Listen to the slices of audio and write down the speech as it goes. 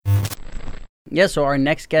Yeah, so our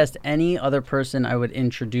next guest, any other person I would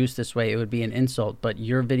introduce this way, it would be an insult, but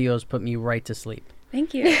your videos put me right to sleep.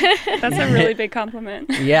 Thank you. That's a really big compliment.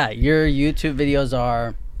 Yeah, your YouTube videos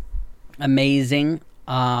are amazing.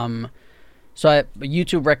 So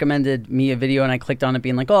YouTube recommended me a video and I clicked on it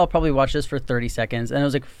being like, oh, I'll probably watch this for 30 seconds. And it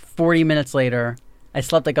was like 40 minutes later, I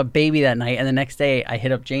slept like a baby that night. And the next day I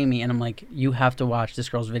hit up Jamie and I'm like, you have to watch this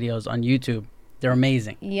girl's videos on YouTube. They're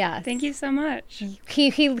amazing. Yes. Thank you so much.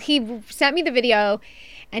 He sent me the video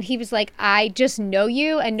and he was like, I just know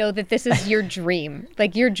you and know that this is your dream.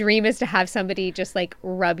 Like, your dream is to have somebody just like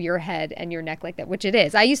rub your head and your neck like that, which it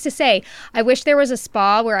is. I used to say, I wish there was a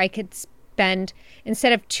spa where I could spend,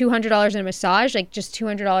 instead of $200 in a massage, like just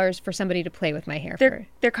 $200 for somebody to play with my hair.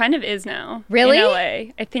 There kind of is now. Really? In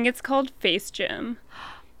LA. I think it's called Face Gym.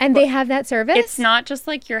 And they have that service? It's not just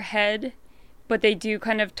like your head, but they do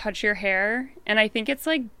kind of touch your hair. And I think it's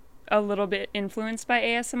like a little bit influenced by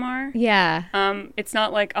ASMR. Yeah. It's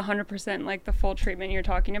not like 100% like the full treatment you're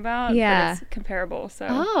talking about. Yeah. But it's comparable. So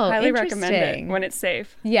interesting. highly recommend it when it's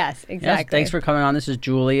safe. Yes, exactly. Yes, thanks for coming on. This is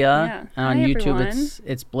Julia. Yeah. And on Hi, YouTube, everyone.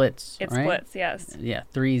 it's Blitz. It's right? Blitz, yes. Yeah,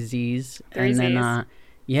 3 Z's. Three and then, Zs.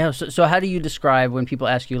 yeah. So how do you describe when people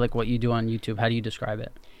ask you like what you do on YouTube? How do you describe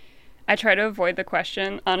it? I try to avoid the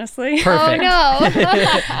question, honestly. Perfect. Oh,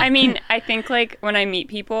 no. I mean, I think like when I meet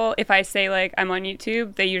people, if I say like I'm on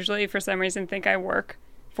YouTube, they usually for some reason think I work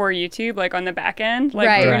for YouTube, like on the back end, like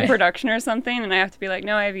Right. doing Right. production or something. And I have to be like,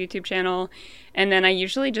 no, I have a YouTube channel. And then I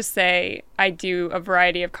usually just say I do a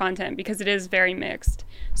variety of content because it is very mixed.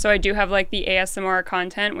 So I do have like the ASMR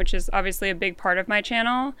content, which is obviously a big part of my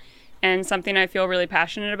channel and something I feel really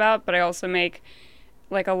passionate about. But I also make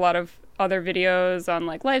like a lot of other videos on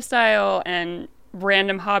like lifestyle and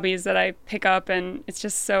random hobbies that I pick up, and it's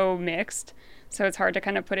just so mixed. So it's hard to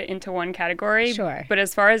kind of put it into one category. Sure. But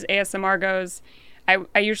as far as ASMR goes,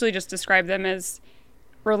 I usually just describe them as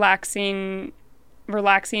relaxing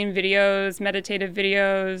videos, meditative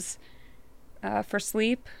videos, for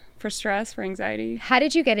sleep, for stress, for anxiety. How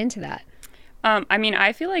did you get into that? I mean,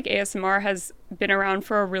 I feel like ASMR has been around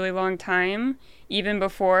for a really long time, even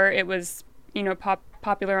before it was,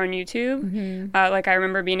 popular on YouTube. Mm-hmm. Like I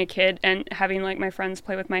remember being a kid and having like my friends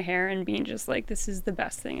play with my hair and being just like, this is the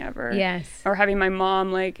best thing ever. Yes. Or having my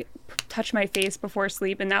mom like touch my face before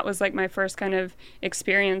sleep. And that was like my first kind of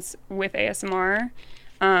experience with ASMR.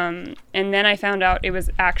 And then I found out it was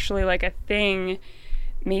actually like a thing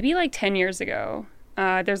maybe like 10 years ago.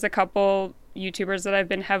 There's a couple YouTubers that I've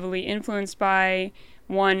been heavily influenced by.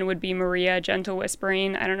 One would be Maria Gentle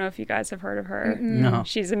Whispering. I don't know if you guys have heard of her. No.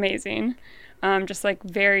 She's amazing. Just like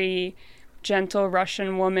very gentle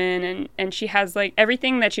Russian woman. And she has like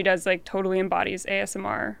everything that she does like totally embodies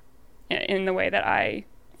ASMR in the way that I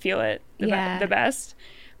feel it the best.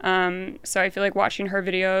 So I feel like watching her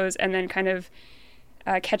videos and then kind of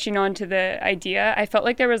catching on to the idea, I felt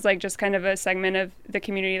like there was like just kind of a segment of the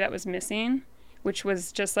community that was missing, which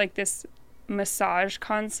was just like this massage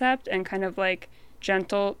concept and kind of like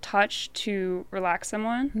gentle touch to relax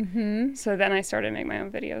someone. Mm-hmm. So then I started making my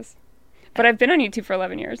own videos. But I've been on YouTube for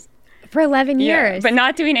 11 years. For 11 Yeah, years. but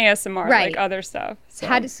not doing ASMR, Right. like other stuff.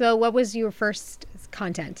 So what was your first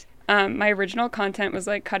content? My original content was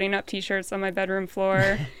like cutting up t-shirts on my bedroom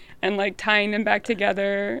floor and like tying them back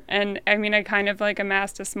together. And I mean, I kind of like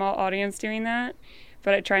amassed a small audience doing that,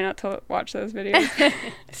 but I try not to watch those videos.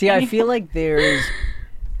 See, I feel like there's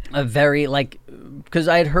a very like, because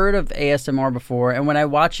I had heard of ASMR before, and when I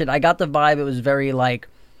watched it, I got the vibe it was very like,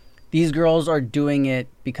 these girls are doing it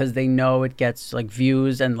because they know it gets like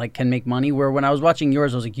views and like can make money. Where when I was watching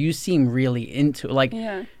yours, I was like, you seem really into like,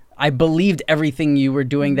 Yeah. I believed everything you were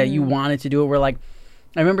doing that you wanted to do it. Where like,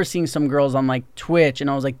 I remember seeing some girls on like Twitch and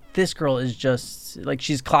I was like, this girl is just like,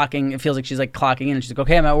 she's clocking. It feels like she's like clocking in and she's like,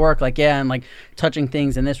 okay, I'm at work. Like, yeah. And like touching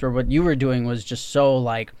things in this, where what you were doing was just so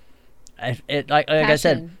like, like I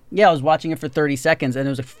said, yeah, I was watching it for 30 seconds and it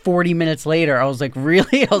was like 40 minutes later. I was like,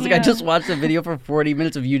 really? I was like, I just watched a video for 40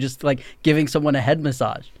 minutes of you just like giving someone a head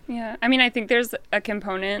massage. Yeah. I mean, I think there's a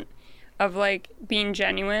component of like being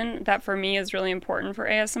genuine that for me is really important for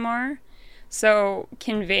ASMR. So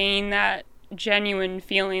conveying that genuine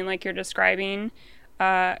feeling like you're describing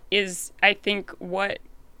is, I think, what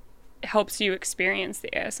helps you experience the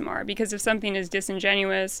ASMR. Because if something is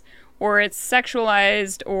disingenuous or it's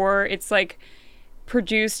sexualized or it's like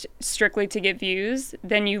produced strictly to get views,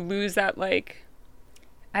 then you lose that like,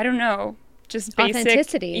 I don't know, just basic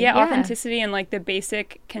authenticity. Yeah, authenticity and like the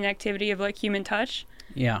basic connectivity of like human touch.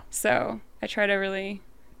 Yeah. So I try to really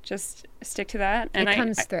just stick to that. And it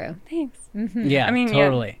comes through. Thanks. Yeah, I mean,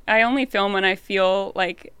 totally. yeah, I only film when I feel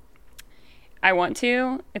like I want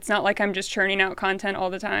to. It's not like I'm just churning out content all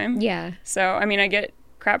the time. Yeah. So, I mean, I get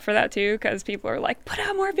crap for that too, because people are like, put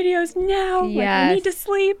out more videos now. Like, I Yes. need to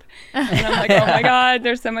sleep. And I'm like, oh my God,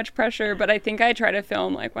 there's so much pressure. But I think I try to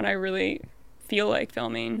film like when I really feel like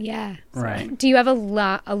filming. Yeah. Right. Do you have a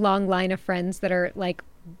long line of friends that are like,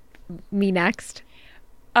 me next?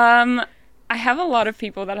 I have a lot of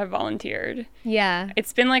people that have volunteered. Yeah.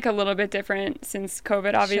 It's been like a little bit different since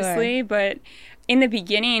COVID, obviously, but in the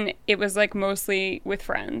beginning, it was like mostly with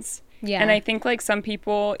friends. Yeah. And I think like some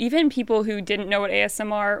people, even people who didn't know what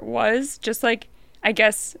ASMR was, just like, I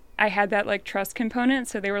guess I had that like trust component.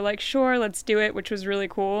 So they were like, sure, let's do it, which was really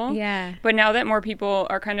cool. Yeah. But now that more people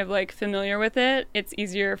are kind of like familiar with it, it's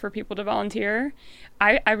easier for people to volunteer.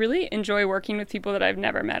 I really enjoy working with people that I've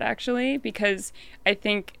never met, actually, because I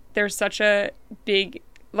think there's such a big,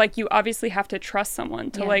 like, you obviously have to trust someone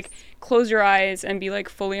to like close your eyes and be like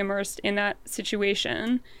fully immersed in that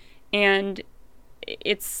situation. And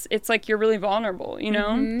it's like you're really vulnerable, you know?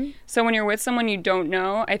 Mm-hmm. So when you're with someone you don't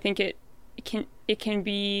know, I think it can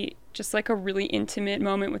be just like a really intimate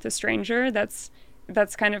moment with a stranger. That's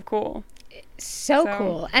kind of cool. So So-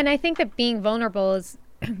 cool. And I think that being vulnerable is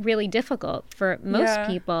really difficult for most Yeah.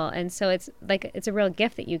 people. And so it's like, it's a real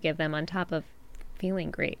gift that you give them on top of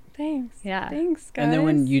feeling great. Thanks. Yeah. Thanks, guys. And then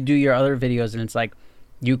when you do your other videos and it's like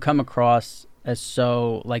you come across as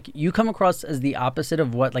so like you come across as the opposite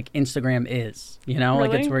of what like Instagram is, you know? Like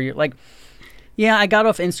it's Really? where you're like, yeah, I got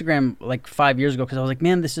off Instagram like 5 years ago because I was like,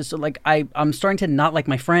 man, this is so like I'm starting to not like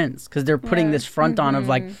my friends because they're putting Yeah. this front on of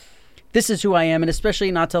like, this is who I am. And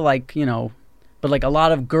especially not to like, you know, but like a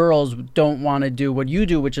lot of girls don't want to do what you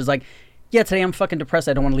do, which is like, yeah, today I'm fucking depressed.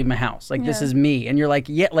 I don't want to leave my house. Like, this Yeah. is me. And you're like,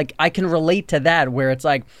 yeah, like I can relate to that where it's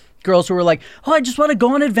like girls who are like, oh, I just want to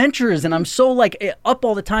go on adventures. And I'm so like up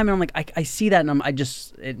all the time. And I'm like, I see that.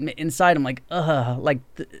 And inside I'm like, like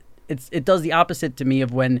it does the opposite to me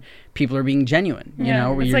of when people are being genuine, you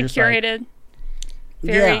know, where it's you're like just curated.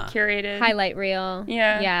 Very Yeah. curated. Highlight reel.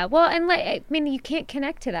 Yeah. Yeah. Well, and like, I mean, you can't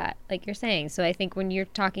connect to that, like you're saying. So I think when you're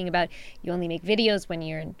talking about you only make videos when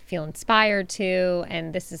you feel inspired to,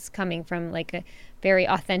 and this is coming from like a very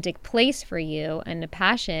authentic place for you and a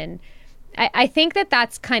passion, I think that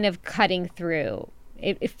that's kind of cutting through.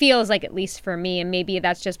 It feels like, at least for me, and maybe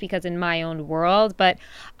that's just because in my own world, but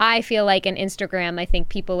I feel like in Instagram, I think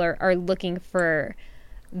people are looking for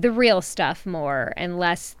the real stuff more and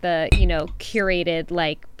less the, you know, curated,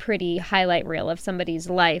 like pretty highlight reel of somebody's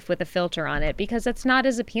life with a filter on it, because it's not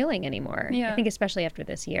as appealing anymore. Yeah. I think especially after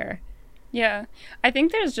this year. Yeah. I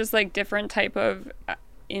think there's just like different type of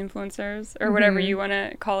influencers or whatever you want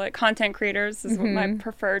to call it. Content creators is what my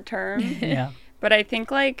preferred term. yeah. But I think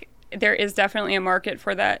like there is definitely a market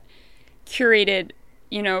for that curated,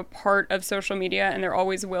 you know, part of social media, and there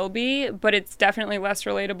always will be, but it's definitely less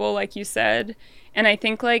relatable, like you said. And I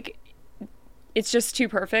think like it's just too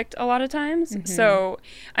perfect a lot of times. So,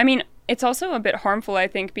 I mean, it's also a bit harmful, I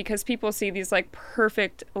think, because people see these like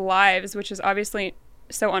perfect lives, which is obviously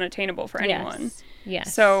so unattainable for anyone.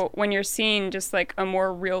 Yes. So when you're seeing just like a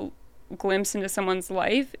more real glimpse into someone's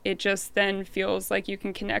life, it just then feels like you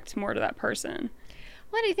can connect more to that person.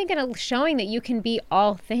 Well, I think showing that you can be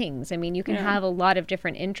all things. I mean, you can have a lot of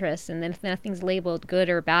different interests, and then nothing's labeled good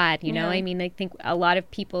or bad. You know, I mean, I think a lot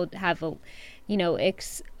of people have,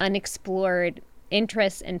 unexplored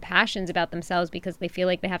interests and passions about themselves because they feel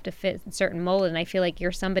like they have to fit a certain mold. And I feel like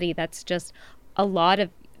you're somebody that's just a lot of,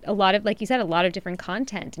 like you said, a lot of different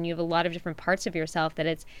content, and you have a lot of different parts of yourself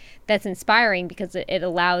that's inspiring, because it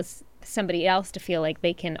allows somebody else to feel like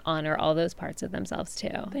they can honor all those parts of themselves too.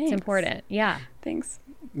 It's Thanks. important. Yeah. Thanks.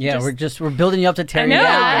 Yeah, we're building you up to tear I you know.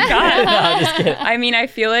 down. God. No, just kidding. I mean, I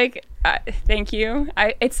feel like, thank you.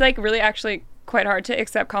 It's like really actually quite hard to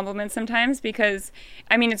accept compliments sometimes, because,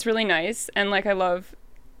 I mean, it's really nice. And like, I love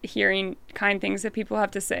hearing kind things that people have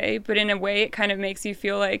to say, but in a way it kind of makes you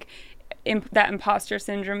feel like that imposter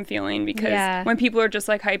syndrome feeling, because when people are just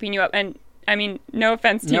like hyping you up, and I mean, no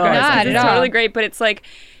offense to you No, guys, not 'cause at it's all. totally great, but it's like,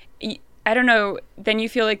 I don't know, then you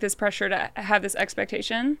feel like this pressure to have this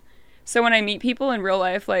expectation. So when I meet people in real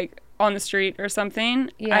life, like on the street or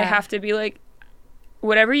something, I have to be like,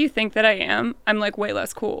 whatever you think that I am, I'm like way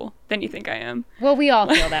less cool than you think I am. Well, we all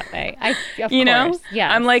feel that way. Of You know? course.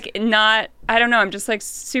 Yeah. I'm like not, I don't know, I'm just like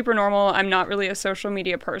super normal. I'm not really a social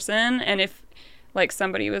media person. And if like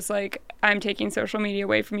somebody was like, I'm taking social media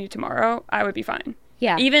away from you tomorrow, I would be fine.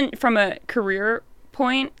 Yeah. Even from a career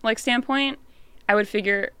standpoint, I would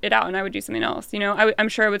figure it out and I would do something else. You know, I'm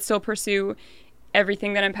sure I would still pursue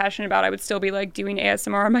everything that I'm passionate about. I would still be like doing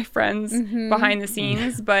ASMR on my friends behind the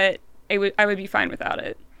scenes, but I would be fine without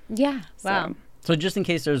it. Yeah. So, Wow. So just in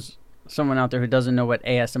case there's someone out there who doesn't know what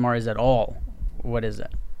ASMR is at all, What is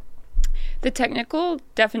it? The technical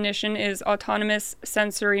definition is autonomous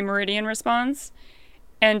sensory meridian response.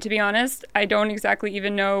 And to be honest, I don't exactly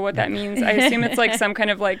even know what that means. I assume it's like some kind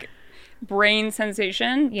of like brain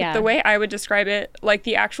sensation. Yeah. But the way I would describe it, like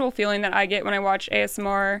the actual feeling that I get when I watch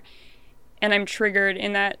ASMR and I'm triggered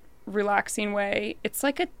in that relaxing way, it's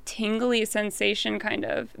like a tingly sensation kind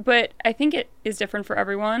of. But I think it is different for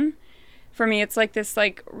everyone. For me, it's like this,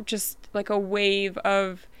 like just like a wave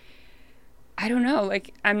of, I don't know,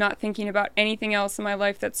 like I'm not thinking about anything else in my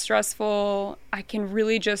life that's stressful. I can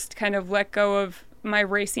really just kind of let go of my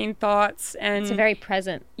racing thoughts. And It's a very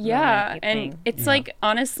present. yeah, moment, I and think. it's like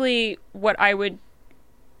honestly what I would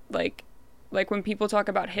like when people talk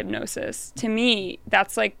about hypnosis, to me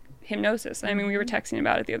that's like hypnosis. I mean, we were texting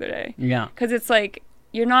about it the other day. Yeah. Because it's like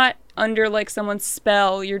you're not under like someone's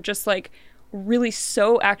spell, you're just like really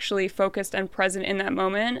so actually focused and present in that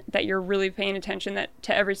moment that you're really paying attention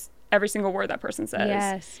to every single word that person says.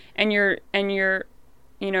 Yes. And you're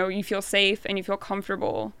you know, you feel safe and you feel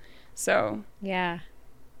comfortable. So Yeah.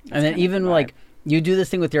 And then kind of even the vibe. like you do this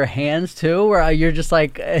thing with your hands too, where you're just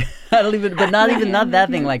like, I don't even, but not even, not that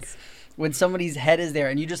thing. Like when somebody's head is there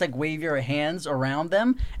and you just like wave your hands around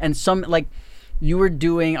them, and some like you were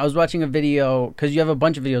doing, I was watching a video, because you have a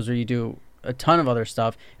bunch of videos where you do a ton of other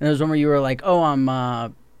stuff, and there was one where you were like, oh, I'm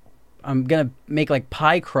gonna make like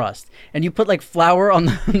pie crust, and you put like flour on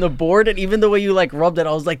the board, and even the way you like rubbed it,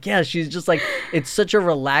 I was like, yeah, she's just like, it's such a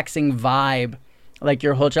relaxing vibe, like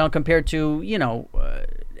your whole channel compared to, you know,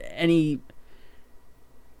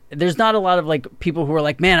 there's not a lot of like people who are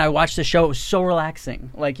like, man, I watched the show, it was so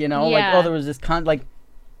relaxing, like, you know, like, Yeah. oh, there was this like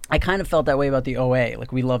I kind of felt that way about the OA,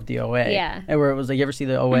 like we loved the OA, Yeah. and where it was like, you ever see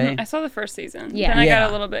the OA? I saw the first season. Yeah. Then I Yeah. got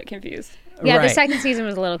a little bit confused. Yeah, the Right. second season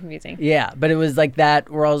was a little confusing. Yeah, but it was like that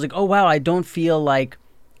where I was like, oh wow, I don't feel like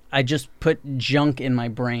I just put junk in my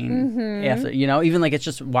brain after, you know, even like it's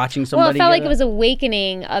just watching Mm-hmm. Well, somebody. it felt like get it was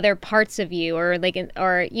awakening other parts of you, or like,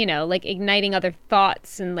 or you know, like igniting other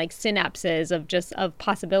thoughts and like synapses of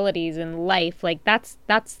possibilities in life. Like that's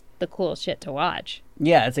the cool shit to watch.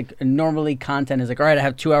 Yeah, it's like normally content is like, all right, I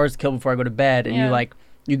have 2 hours to kill before I go to bed, and Yeah.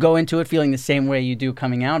 you go into it feeling the same way you do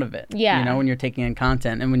coming out of it. Yeah. You know, when you're taking in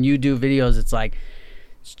content, and when you do videos, it's like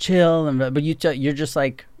it's chill, but you're just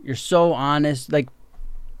like, you're so honest, like.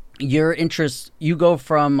 Your interests, you go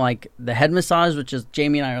from like the head massage, which is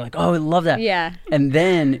Jamie and I are like, oh, I love that. Yeah. And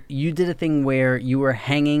then you did a thing where you were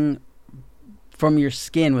hanging from your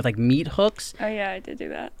skin with like meat hooks. Oh yeah, I did do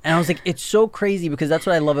that. And I was like, it's so crazy, because that's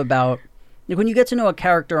what I love about, like, when you get to know a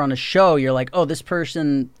character on a show, you're like, oh, this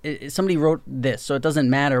person, somebody wrote this, so it doesn't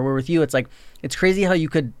matter. Where with you, it's like, it's crazy how you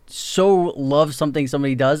could so love something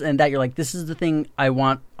somebody does, and that you're like, this is the thing I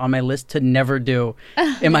want on my list to never do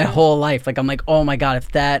in my whole life. Like, I'm like, oh my God,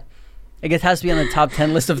 if that, I guess, has to be on the top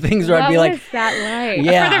 10 list of things where I'd be like, was that like?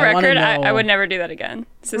 yeah, For the I wanna record, I know. would never do that again.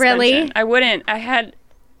 Suspension. Really? I wouldn't.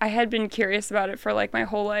 I had been curious about it for like my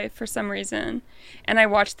whole life for some reason. And I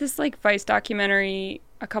watched this like Vice documentary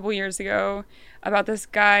a couple years ago about this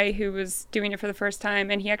guy who was doing it for the first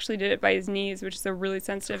time, and he actually did it by his knees, which is a really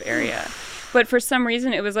sensitive area. But for some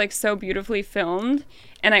reason it was like so beautifully filmed.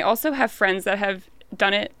 And I also have friends that have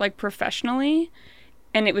done it like professionally,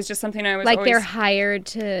 and it was just something I was Like always, they're hired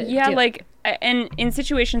to. yeah, do- like, and in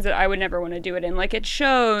situations that I would never want to do it in, like at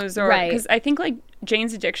shows, or Right. because I think like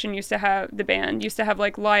Jane's Addiction the band used to have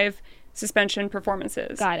like live suspension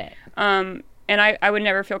performances. Got it. And I would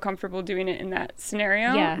never feel comfortable doing it in that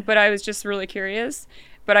scenario. Yeah. But I was just really curious.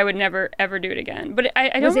 But I would never ever do it again. But I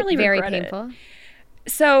don't Was really it very regret painful?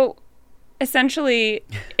 it. So, essentially,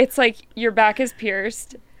 it's like your back is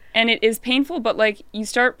pierced, and it is painful. But like you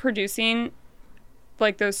start producing,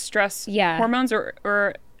 like those stress Yeah. hormones, or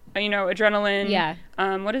you know, adrenaline. Yeah.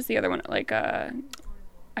 What is the other one? Like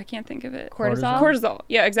I can't think of it. Cortisol? Cortisol.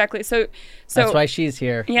 Yeah, exactly. So That's why she's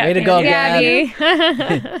here. Yeah, Way to thank go, you. Gab.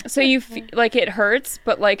 Gabby. so you like it hurts,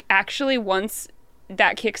 but like actually once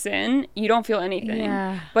that kicks in, you don't feel anything.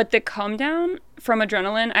 Yeah. But the come down from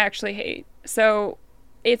adrenaline, I actually hate. So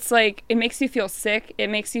it's like it makes you feel sick. It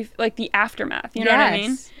makes you like the aftermath. You know what I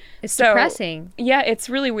mean? Yes. It's So- depressing. Yeah, it's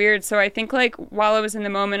really weird. So I think like while I was in the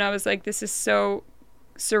moment, I was like, this is so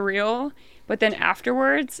surreal. But then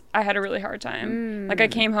afterwards, I had a really hard time. Like I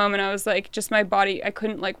came home and I was like, just my body, I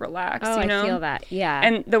couldn't like relax. Oh, you know? I feel that. Yeah.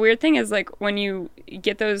 And the weird thing is like when you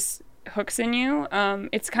get those hooks in you,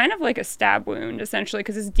 it's kind of like a stab wound essentially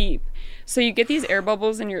because it's deep. So you get these air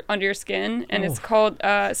bubbles under your skin, and it's called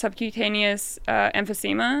subcutaneous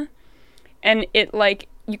emphysema, and it like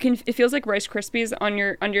it feels like Rice Krispies on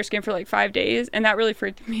your skin for like 5 days, and that really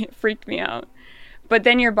freaked me out. but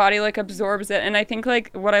then your body like absorbs it. And I think like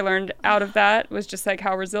what I learned out of that was just like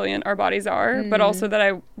how resilient our bodies are, but also that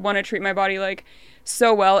I want to treat my body like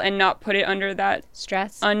so well and not put it under that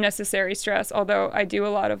Stress. unnecessary stress. Although I do a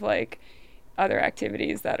lot of like other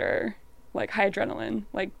activities that are like high adrenaline,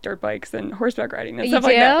 like dirt bikes and horseback riding and You stuff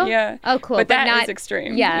like that. do? Yeah. Oh, cool. But that not is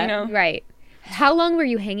extreme. Yeah. You know? Right. How long were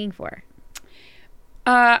you hanging for?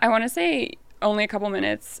 I want to say only a couple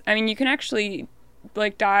minutes. I mean, you can actually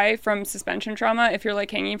like die from suspension trauma if you're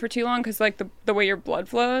like hanging for too long because like the way your blood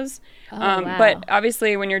flows. Oh, wow. But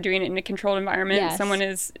obviously when you're doing it in a controlled environment, Yes. someone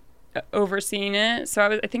is overseeing it.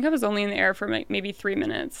 So I think I was only in the air for like maybe 3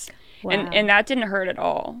 minutes. Wow. And that didn't hurt at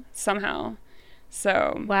all somehow.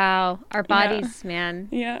 So Wow. Our bodies, man.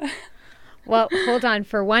 yeah. Well, hold on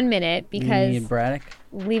for 1 minute You because need Braddock.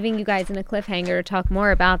 leaving you guys in a cliffhanger to talk more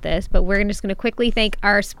about this, but we're just going to quickly thank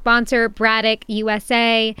our sponsor, Braddock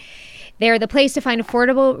USA. They're the place to find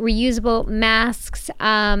affordable, reusable masks,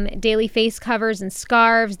 daily face covers, and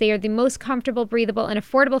scarves. They are the most comfortable, breathable, and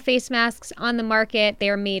affordable face masks on the market. They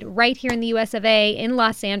are made right here in the US of A, in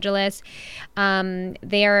Los Angeles.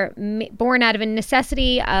 They are born out of a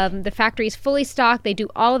necessity. The factory is fully stocked. They do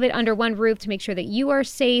all of it under one roof to make sure that you are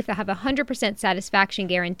safe. They have a 100% satisfaction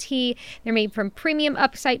guarantee. They're made from premium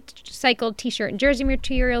upcycled t-shirt and jersey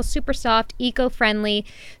materials, super soft, eco-friendly.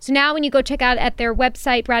 So now when you go check out at their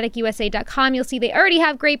website, BraddockUSA.com, you'll see they already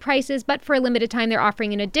have great prices, but for a limited time, they're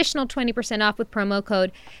offering an additional 20% off with promo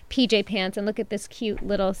code PJPants. And look at this cute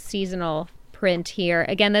little seasonal print here.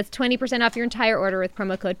 Again, that's 20% off your entire order with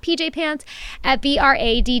promo code PJPants at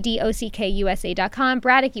BRADDOCKUSA.com,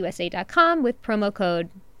 BraddockUSA.com with promo code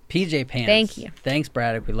PJ Pants. Thank you. Thanks,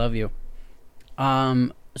 Braddock. We love you.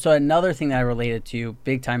 So another thing that I related to you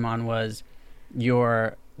big time on was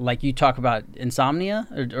your, like, you talk about insomnia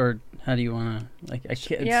or how do you want to, like, I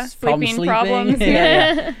can't, Yeah, it's problem sleeping problems.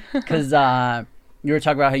 yeah. Because you were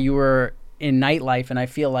talking about how you were in nightlife, and I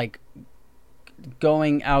feel like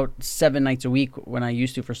going out 7 nights a week when I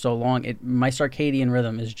used to for so long, my circadian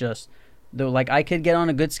rhythm is just, though, like, I could get on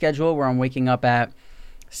a good schedule where I'm waking up at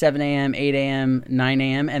 7 a.m., 8 a.m., 9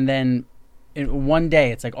 a.m., and then in one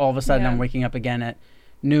day it's like all of a sudden Yeah. I'm waking up again at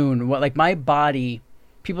noon. What, like, my body,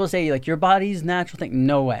 people say like your body's natural thing.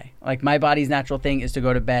 No way. Like, my body's natural thing is to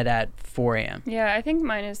go to bed at 4 a.m. Yeah, I think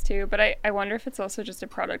mine is too. But I wonder if it's also just a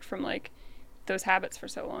product from like those habits for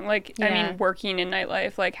so long. Like, I Yeah. mean, working in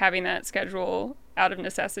nightlife, like having that schedule out of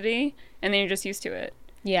necessity, and then you're just used to it.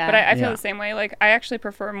 Yeah. But I feel Yeah. the same way. Like, I actually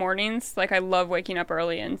prefer mornings. Like, I love waking up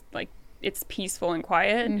early and like it's peaceful and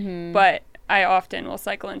quiet. Mm-hmm. But I often will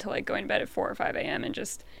cycle into like going to bed at 4 or 5 a.m. and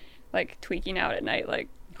just like tweaking out at night, like,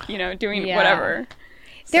 you know, doing Yeah. whatever.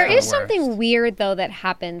 There So is the something worst. weird though that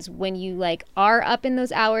happens when you like are up in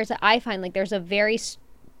those hours. That I find like there's a very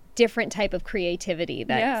different type of creativity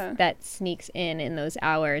that sneaks in those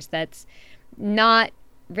hours. That's not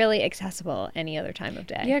really accessible any other time of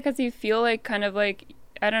day. Yeah, because you feel like kind of like,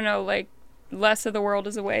 I don't know, like less of the world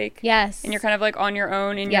is awake. Yes. And you're kind of like on your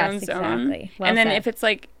own in your Yes, own zone. exactly. Well and then said. if it's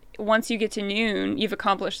like once you get to noon, you've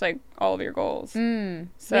accomplished like all of your goals. So,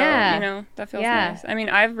 yeah. you know, that feels Yeah. nice. I mean,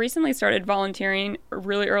 I've recently started volunteering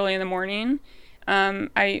really early in the morning.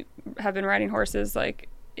 I have been riding horses like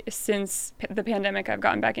since the pandemic. I've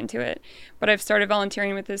gotten back into it, but I've started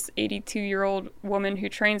volunteering with this 82-year-old woman who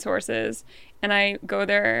trains horses, and I go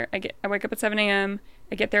there. I wake up at 7 a.m.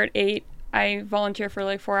 I get there at 8. I volunteer for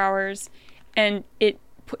like 4 hours, and it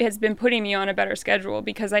has been putting me on a better schedule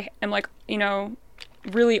because I am like, you know,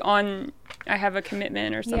 really on. I have a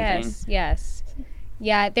commitment or something. Yes.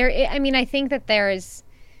 Yeah. I mean, I think that there's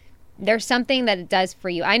something that it does for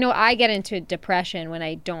you. I know I get into depression when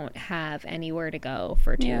I don't have anywhere to go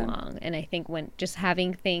for too Yeah. long, and I think when just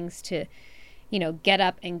having things to, you know, get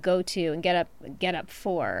up and go to and get up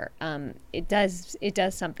for, it does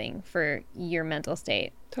something for your mental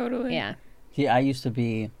state. Totally. Yeah. See, I used to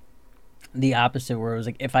be the opposite, where it was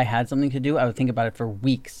like if I had something to do, I would think about it for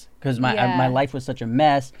weeks because Yeah. my life was such a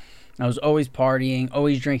mess. I was always partying,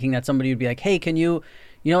 always drinking. That somebody would be like, "Hey, can you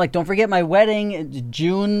know, like, don't forget my wedding, it's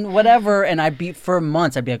June, whatever." And for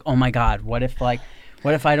months, I'd be like, "Oh my God, what if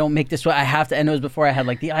I don't make this? I have to." And it was before I had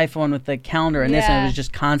like the iPhone with the calendar and this, and Yeah. it was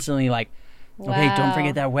just constantly like, "Okay, don't Wow.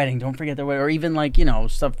 forget that wedding, don't forget that wedding," or even like, you know,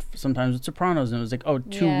 stuff sometimes with Sopranos, and it was like, "Oh,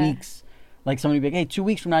 2 Yeah. weeks." Like somebody would be like, "Hey, 2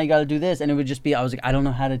 weeks from now you got to do this," and it would just be, I was like, I don't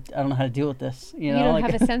know how to deal with this. You know, You don't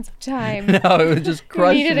like, have a sense of time. no, it would just You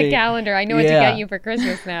crush needed me. a calendar. I know what to Yeah. get you for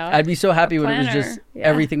Christmas now. I'd be so happy when it was planner. just Yeah.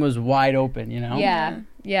 everything was wide open. You know. Yeah.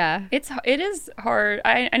 Yeah. It is hard.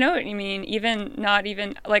 I know what you mean. Even not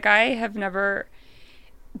even like I have never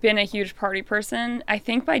been a huge party person. I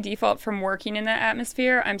think by default from working in that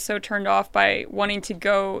atmosphere, I'm so turned off by wanting to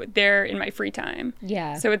go there in my free time.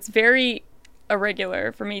 Yeah. So it's very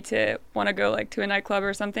irregular for me to want to go like to a nightclub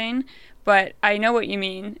or something. But I know what you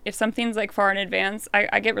mean. If something's like far in advance,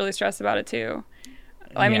 I get really stressed about it too.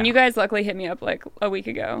 I mean, you guys luckily hit me up like a week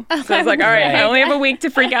ago. So I was like, all right, I only have a week to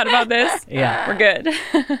freak out about this. Yeah. We're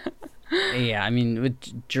good. Yeah, I mean,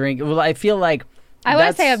 with drink, well, I feel like I want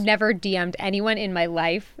to say I've never DM'd anyone in my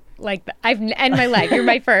life. Like, in my life. You're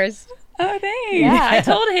my first. Oh, thanks. Yeah. I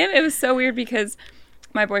told him it was so weird because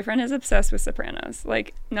my boyfriend is obsessed with Sopranos.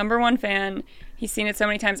 Like, #1 fan. He's seen it so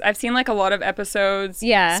many times. I've seen like a lot of episodes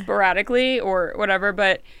sporadically or whatever,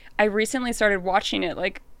 but I recently started watching it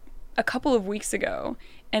like a couple of weeks ago.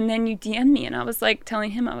 And then you DM'd me and I was like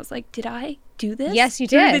telling him, I was like, did I do this? Yes, you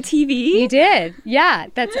through did. the TV? You did. Yeah.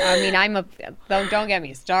 Don't get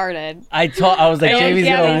me started. I was like, Don't Jamie's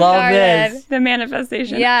get gonna me love started. this. The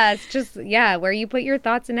manifestation. Yeah, it's just, where you put your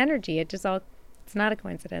thoughts and energy. It's not a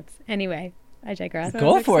coincidence. Anyway, I digress. So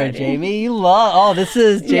Go for it, exciting. Jamie. You love. Oh, this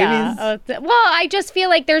is Jamie's. Yeah. Well, I just feel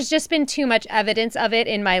like there's just been too much evidence of it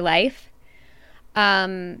in my life.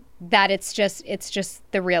 That it's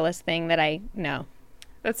just the realest thing that I know.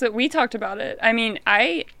 That's what we talked about it. I mean,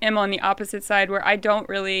 I am on the opposite side where I don't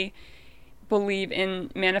really believe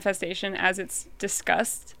in manifestation as it's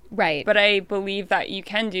discussed. Right. But I believe that you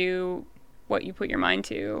can do what you put your mind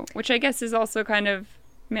to, which I guess is also kind of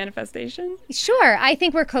manifestation. Sure. I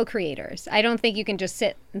think we're co-creators. I don't think you can just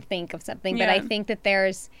sit and think of something, but Yeah. I think that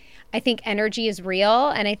I think energy is real,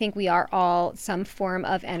 and I think we are all some form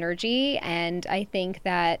of energy, and I think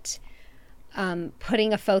that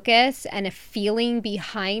putting a focus and a feeling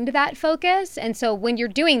behind that focus, and so when you're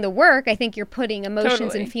doing the work, I think you're putting emotions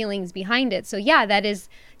Totally. and feelings behind it. So yeah, that is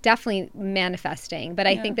definitely manifesting, but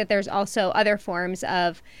I think that there's also other forms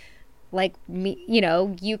of, like, me,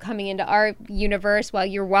 you coming into our universe while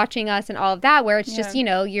you're watching us and all of that, where it's just,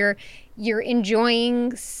 you're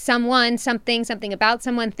enjoying something about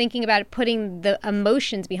someone, thinking about it, putting the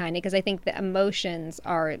emotions behind it, because I think the emotions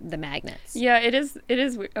are the magnets. Yeah, it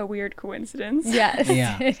is a weird coincidence. Yes,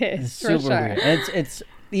 Yeah, it is, it's for super sure. weird. And it's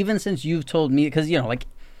even since you've told me, because like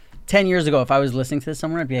 10 years ago, if I was listening to this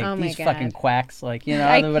somewhere, I'd be like, Oh my these God. fucking quacks, like,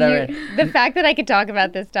 whatever. The fact that I could talk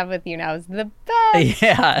about this stuff with you now is the best.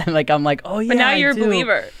 Yeah, and like I'm like, oh yeah. But now I you're do. a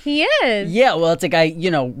believer. He is. Yeah, well, it's like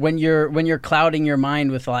when you're clouding your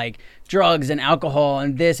mind with like drugs and alcohol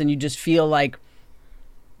and this, and you just feel like,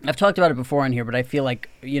 I've talked about it before on here, but I feel like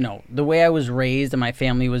the way I was raised and my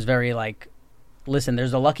family was very like, listen,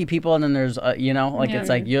 there's the lucky people and then there's it's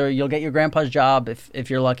like you'll get your grandpa's job if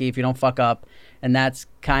you're lucky, if you don't fuck up, and that's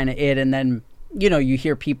kind of it. And then you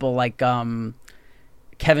hear people like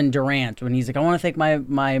Kevin Durant when he's like, I want to thank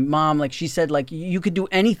my mom, like she said, like you could do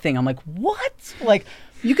anything. I'm like, what? Like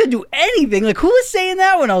you could do anything? Like who was saying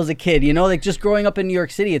that when I was a kid? Like just growing up in New York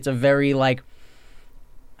City, it's a very like,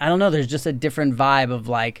 I don't know, there's just a different vibe of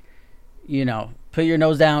like, put your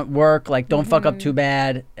nose down, work, like don't fuck up too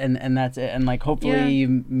bad, and that's it. And like hopefully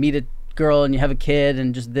you meet a girl and you have a kid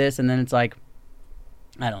and just this, and then it's like,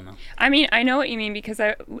 I don't know. I mean, I know what you mean because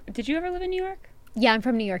did you ever live in New York? Yeah, I'm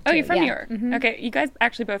from New York too. Oh, you're from yeah. New York. Mhm. Okay, you guys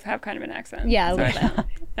actually both have kind of an accent. Yeah, a Sorry. little bit.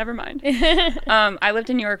 Never mind. I lived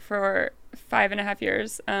in New York for 5.5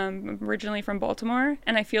 years. I'm originally from Baltimore,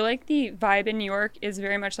 and I feel like the vibe in New York is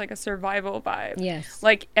very much like a survival vibe. Yes.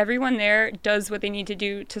 Like everyone there does what they need to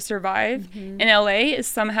do to survive, and LA is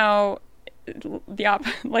somehow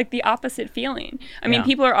the opposite feeling. I mean, Yeah.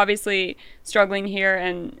 people are obviously struggling here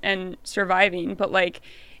and surviving, but like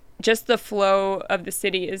just the flow of the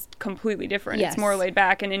city is completely different. Yes. It's more laid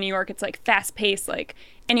back, and in New York it's like fast paced, like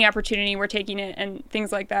any opportunity we're taking it and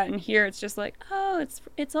things like that. And here it's just like, oh,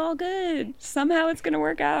 it's all good. Somehow it's gonna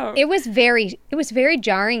work out. It was very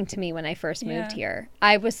jarring to me when I first moved Yeah. here.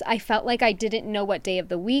 I felt like I didn't know what day of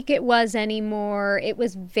the week it was anymore. It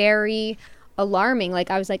was very alarming.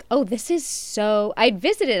 Like I was like, oh, this is so. I'd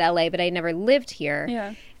visited LA, but I never lived here.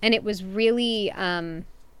 Yeah. And it was really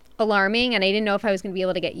alarming, and I didn't know if I was going to be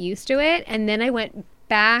able to get used to it. And then I went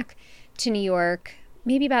back to New York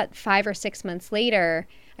maybe about 5 or 6 months later.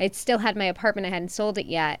 I still had my apartment. I hadn't sold it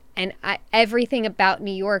yet. And everything about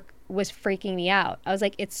New York was freaking me out. I was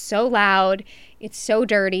like, it's so loud. It's so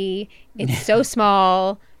dirty. It's so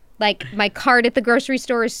small. Like my cart at the grocery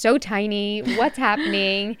store is so tiny. What's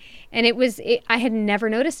happening? And I had never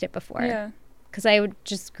noticed it before. Yeah. Because I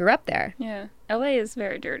just grew up there. Yeah. LA is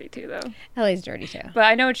very dirty too, though. LA's dirty too. But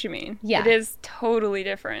I know what you mean. Yeah. It is totally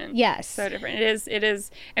different. Yes. So different. It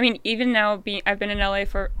is. I mean, even now, I've been in LA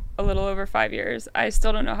for a little over 5 years. I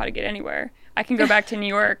still don't know how to get anywhere. I can go back to New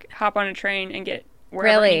York, hop on a train, and get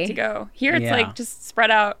wherever I Really? need to go. Here it's Yeah. like just spread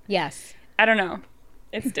out. Yes. I don't know.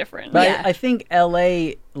 It's different. But Yeah. I think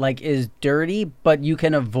LA like is dirty, but you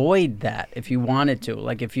can avoid that if you wanted to.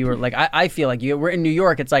 Like if you were like, I feel like we're in New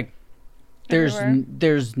York. It's like Everywhere.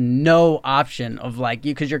 there's no option of like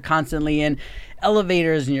you because you're constantly in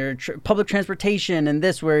elevators and your public transportation and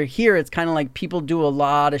this. Where here it's kind of like people do a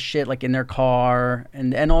lot of shit like in their car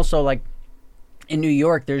and also like in New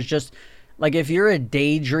York there's just. Like if you're a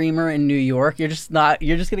daydreamer in New York, you're just gonna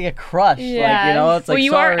get crushed. Like, you know, it's like, well, you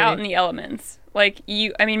sorry. are out in the elements. Like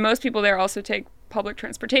I mean, most people there also take public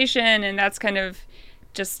transportation, and that's kind of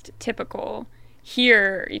just typical.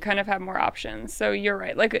 Here, you kind of have more options. So you're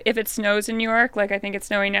right. Like if it snows in New York, like I think it's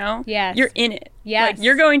snowing now. Yes. You're in it. Yes. Like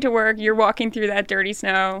you're going to work, you're walking through that dirty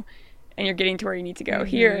snow, and you're getting to where you need to go.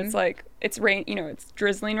 Here, it's like it's rain. You know, it's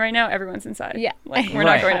drizzling right now. Everyone's inside. Yeah. Like we're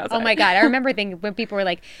Right. not going outside. Oh my God. I remember thinking when people were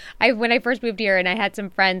like, when I first moved here and I had some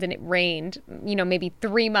friends and it rained, you know, maybe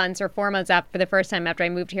 3 months or 4 months after the first time after I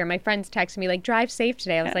moved here, my friends texted me like, drive safe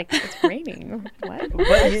today. I was like, it's raining. What? But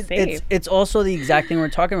Drive safe. it's also the exact thing we're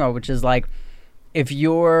talking about, which is like if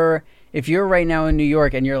you're right now in New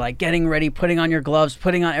York and you're like getting ready, putting on your gloves,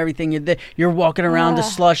 putting on everything, you're walking around the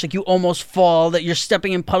slush, like you almost fall, that you're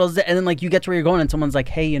stepping in puddles, and then like you get to where you're going and someone's like,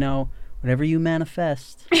 hey, you know, whatever you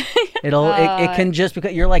manifest, it can just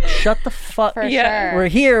because you're like, shut the fuck. For Yeah. sure. We're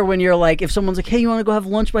here when you're like, if someone's like, hey, you want to go have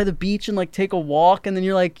lunch by the beach and like take a walk, and then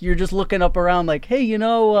you're just looking up around like, hey, you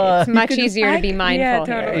know, It's you much could just- easier to be yeah, mindful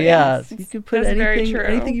totally. here. Yeah, Yes. you could put That's very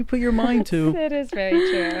anything true. you put your mind to. It is very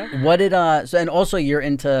true. What did so and also you're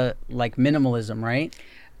into like minimalism, right?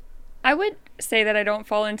 I would say that I don't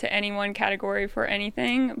fall into any one category for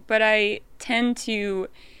anything, but I tend to,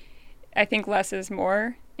 I think less is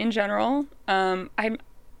more in general.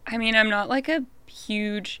 I mean, I'm not like a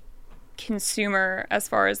huge consumer as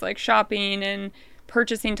far as like shopping and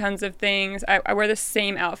purchasing tons of things. I wear the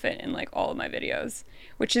same outfit in like all of my videos,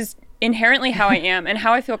 which is inherently how I am and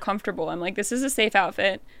how I feel comfortable. I'm like, this is a safe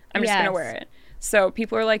outfit. I'm just going to Yes. wear it. So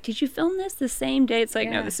people are like, did you film this the same day? It's like,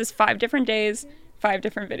 Yeah. no, this is 5 different days, 5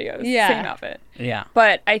 different videos, Yeah. same outfit. Yeah.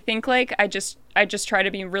 But I think like I just try to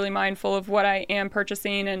be really mindful of what I am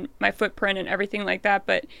purchasing and my footprint and everything like that,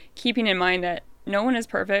 but keeping in mind that no one is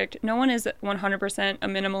perfect. No one is 100% a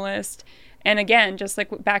minimalist. And again, just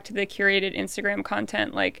like back to the curated Instagram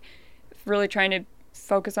content, like really trying to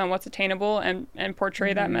focus on what's attainable and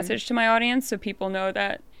portray that message to my audience so people know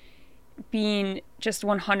that being just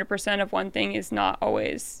 100% of one thing is not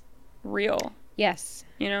always real, Yes.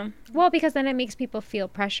 you know? Well, because then it makes people feel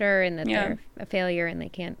pressure and that Yeah. they're a failure and they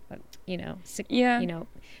can't, Yeah.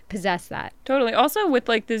 possess that. Totally. Also with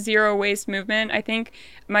like the zero waste movement, I think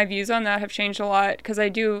my views on that have changed a lot because I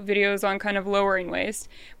do videos on kind of lowering waste,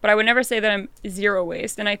 but I would never say that I'm zero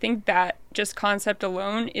waste. And I think that just concept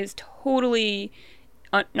alone is totally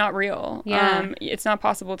not real. Yeah. It's not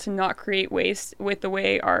possible to not create waste with the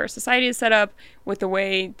way our society is set up, with the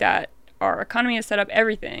way that our economy is set up,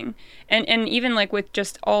 everything. And even like with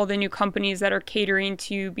just all the new companies that are catering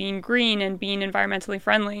to being green and being environmentally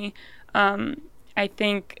friendly, I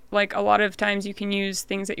think like a lot of times you can use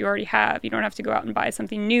things that you already have. You don't have to go out and buy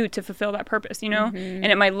something new to fulfill that purpose, you know? And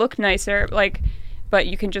it might look nicer, like, but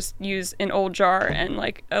you can just use an old jar and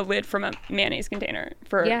like a lid from a mayonnaise container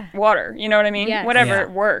for Yeah. water. You know what I mean? Yes. Whatever Yeah.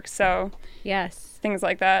 works. So Yes. things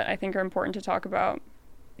like that I think are important to talk about.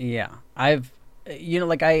 Yeah. I've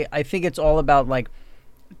like I think it's all about like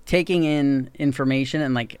taking in information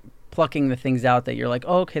and like plucking the things out that you're like,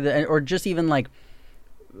 oh, okay, or just even like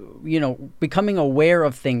becoming aware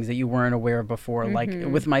of things that you weren't aware of before. Like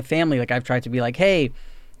with my family, like I've tried to be like, hey,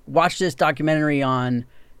 watch this documentary on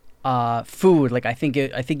food. Like I think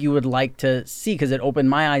you would like to see, because it opened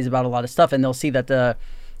my eyes about a lot of stuff. And they'll see that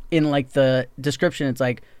in like the description it's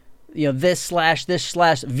like, this/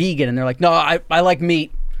 vegan, and they're like, no, I like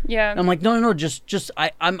meat. Yeah. And I'm like, no, just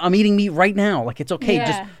I'm eating meat right now. Like it's okay. Yeah.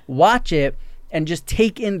 Just watch it and just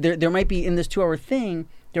take in. There might be in this 2-hour thing.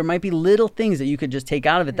 There might be little things that you could just take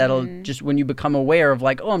out of it that'll just, when you become aware of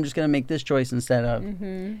like, oh, I'm just gonna make this choice instead of.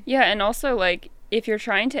 Yeah, and also like if you're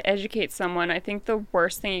trying to educate someone, I think the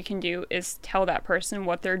worst thing you can do is tell that person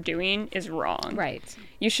what they're doing is wrong. Right.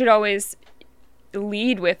 You should always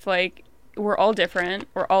lead with like, we're all different.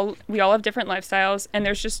 We all have different lifestyles, and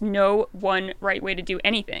there's just no one right way to do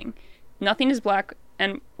anything. Nothing is black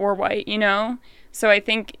or white, you know? So I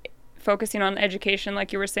think focusing on education,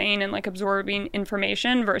 like you were saying, and like absorbing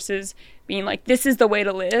information versus being like, this is the way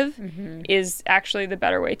to live is actually the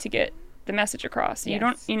better way to get the message across. You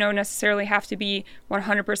don't, Yes. necessarily have to be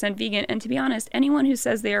 100% vegan. And to be honest, anyone who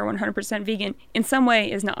says they are 100% vegan in some way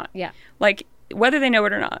is not. Yeah. Like whether they know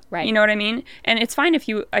it or not. Right. You know what I mean? And it's fine if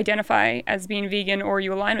you identify as being vegan or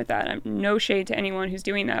you align with that. I'm no shade to anyone who's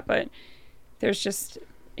doing that, but there's just,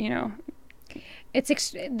 you know,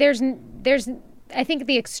 there's I think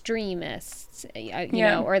the extremists, you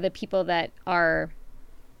know, or the people that are,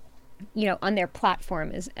 you know, on their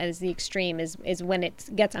platform as the extreme is when it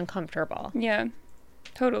gets uncomfortable. Yeah,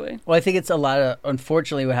 totally. Well, I think it's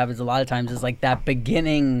unfortunately what happens a lot of times is like that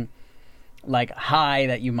beginning, like high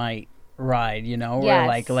that you might ride, you know, where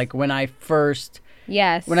like when I first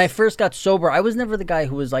got sober, I was never the guy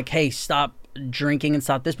who was like, hey, stop drinking and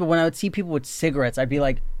stop this. But when I would see people with cigarettes, I'd be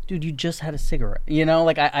like, dude, you just had a cigarette, you know,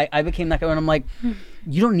 like I became that guy when I'm like,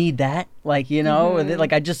 you don't need that. Like, you know,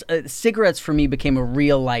 like I just, cigarettes for me became a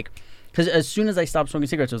real, like, because as soon as I stopped smoking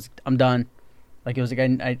cigarettes, it was, I'm done. Like it was like,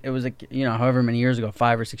 it was like, you know, however many years ago,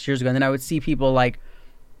 5 or 6 years ago. And then I would see people like,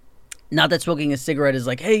 not that smoking a cigarette is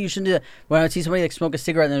like, hey, you shouldn't do that. When I would see somebody like smoke a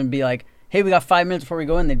cigarette and then it'd be like, hey, we got 5 minutes before we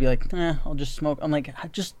go in, they'd be like, I'll just smoke. I'm like,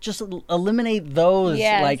 just eliminate those.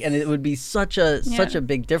 Yes. Like, and it would be such a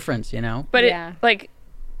big difference, you know? But it, like,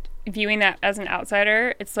 viewing that as an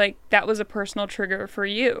outsider, it's like that was a personal trigger for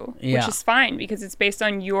you, which is fine because it's based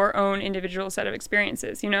on your own individual set of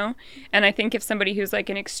experiences, you know? And I think if somebody who's like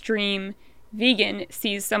an extreme vegan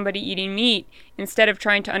sees somebody eating meat, instead of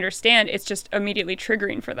trying to understand, it's just immediately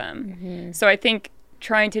triggering for them. So I think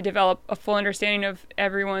trying to develop a full understanding of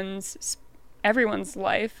everyone's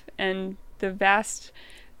life and the vast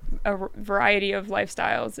variety of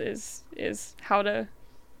lifestyles is how to,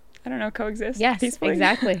 I don't know, coexist. Yes, peacefully.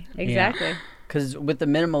 exactly. Because with the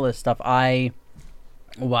minimalist stuff, I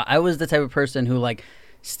was the type of person who like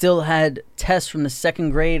still had tests from the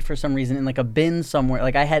 2nd grade for some reason in like a bin somewhere.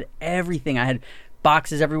 Like I had everything. I had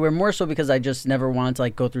boxes everywhere, more so because I just never wanted to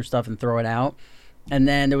like go through stuff and throw it out. And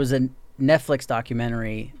then there was a Netflix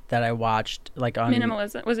documentary that I watched like on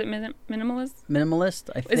minimalism. Was it Minimalist?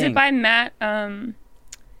 Minimalist, I think. Is it by Matt?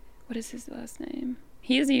 What is his last name?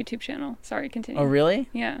 He has a YouTube channel. Sorry, continue. Oh, really?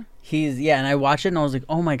 Yeah. And I watched it and I was like,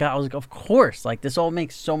 oh my God. I was like, of course. Like this all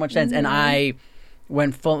makes so much sense. And I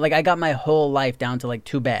went full, like I got my whole life down to like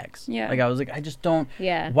 2 bags. Yeah. Like I was like, I just don't.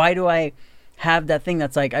 Yeah. Why do I have that thing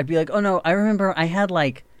that's like, I'd be like, oh no, I remember I had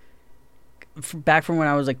like, back from when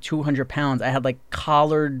I was like 200 pounds, I had like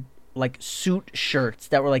collared like suit shirts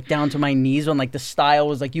that were like down to my knees when like the style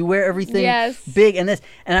was like you wear everything big and this,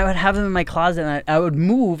 and I would have them in my closet and I would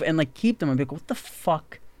move and like keep them. I'd be like, what the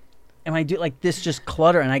fuck am I doing? Like this just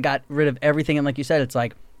clutter. And I got rid of everything. And like you said, it's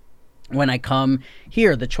like when I come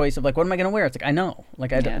here, the choice of like, what am I going to wear? It's like, I know,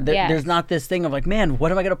 like there's not this thing of like, man, what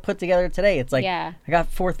am I going to put together today? It's like, I got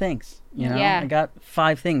 4 things, you know, I got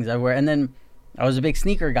 5 things I wear. And then I was a big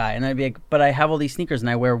sneaker guy, and I'd be like, but I have all these sneakers, and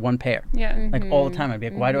I wear 1 pair. Yeah. Like, all the time. I'd be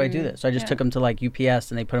like, why do I do this? So I just took them to, like, UPS,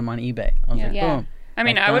 and they put them on eBay. I was like, boom. I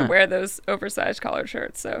mean, I would wear those oversized collared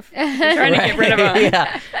shirts, so if you're trying to get rid of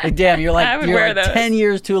them. Like, damn, you're like, you're like 10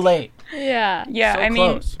 years too late. Yeah. So I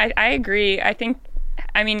mean, I agree. I think,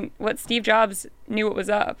 I mean, what Steve Jobs knew what was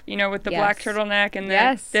up, you know, with the black turtleneck and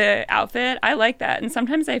the outfit. I like that. And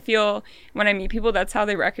sometimes I feel when I meet people, that's how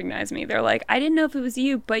they recognize me. They're like, I didn't know if it was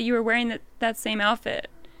you, but you were wearing that same outfit.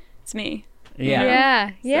 It's me.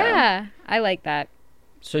 Yeah. I like that.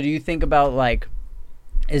 So do you think about like,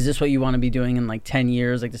 is this what you want to be doing in like 10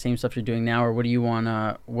 years, like the same stuff you're doing now? Or what do you want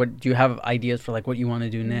to, what do you have ideas for like what you want to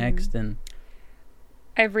do next? And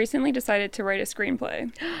I've recently decided to write a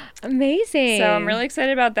screenplay. Amazing. So I'm really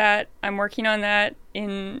excited about that. I'm working on that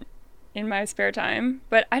in my spare time.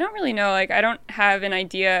 But I don't really know. Like, I don't have an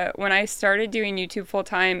idea. When I started doing YouTube full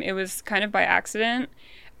time, it was kind of by accident.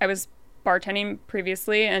 I was bartending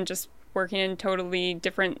previously and just working in totally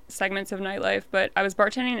different segments of nightlife. But I was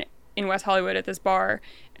bartending in West Hollywood at this bar,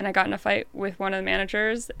 and I got in a fight with one of the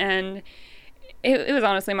managers. And it was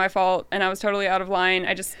honestly my fault, and I was totally out of line.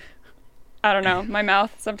 I don't know. My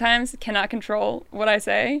mouth sometimes cannot control what I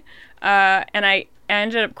say. And I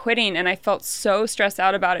ended up quitting, and I felt so stressed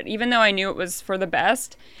out about it. Even though I knew it was for the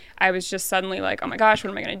best, I was just suddenly like, oh my gosh, what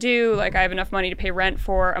am I going to do? Like, I have enough money to pay rent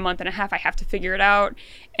for a month and a half. I have to figure it out.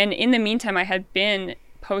 And in the meantime, I had been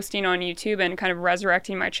posting on YouTube and kind of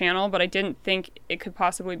resurrecting my channel, but I didn't think it could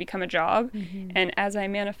possibly become a job. And as I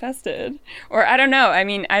manifested, or I don't know, I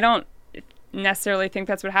mean, I don't necessarily think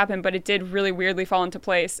that's what happened, but it did really weirdly fall into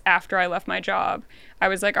place after I left my job. I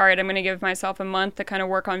was like, all right, I'm going to give myself a month to kind of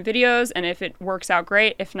work on videos, and if it works out,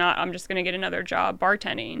 great. If not, I'm just going to get another job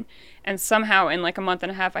bartending. And somehow in like a month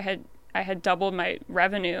and a half, I had doubled my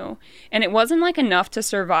revenue, and it wasn't like enough to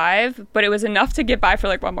survive, but it was enough to get by for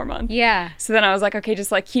like 1 more month. Yeah. So then I was like, okay,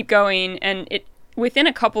 just like keep going. And it within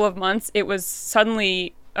a couple of months, it was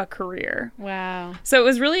suddenly a career. Wow. So it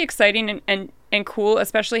was really exciting, and and cool,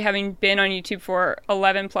 especially having been on YouTube for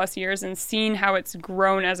 11 plus years and seen how it's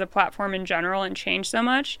grown as a platform in general and changed so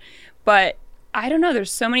much. But I don't know,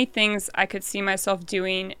 there's so many things I could see myself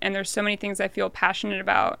doing, and there's so many things I feel passionate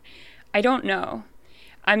about. I don't know.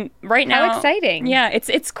 I'm right now. How exciting. Yeah,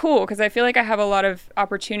 it's cool because I feel like I have a lot of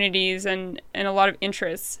opportunities and a lot of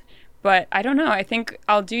interests. But I don't know. I think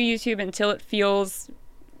I'll do YouTube until it feels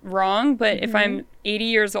wrong. But if I'm 80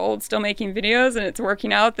 years old still making videos and it's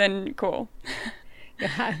working out, then cool.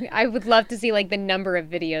 I would love to see like the number of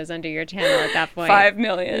videos under your channel at that point. 5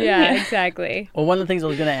 million. Yeah, exactly. Well, one of the things I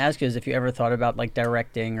was going to ask you is if you ever thought about like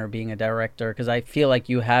directing or being a director, because I feel like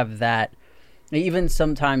you have that. Even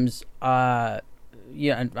sometimes, yeah,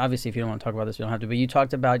 and obviously if you don't want to talk about this, you don't have to. But you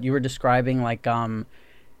talked about, you were describing like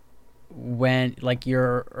when like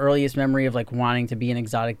your earliest memory of like wanting to be an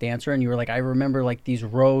exotic dancer, and you were like, I remember like these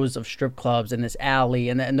rows of strip clubs in this alley,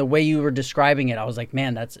 and the way you were describing it, I was like,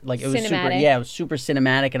 man, that's like, it was super, yeah, it was super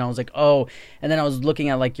cinematic. And I was like, oh, and then I was looking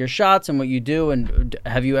at like your shots and what you do. And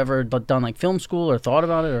have you ever done like film school or thought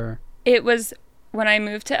about it? Or it was when I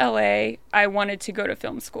moved to LA, I wanted to go to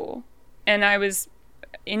film school, and I was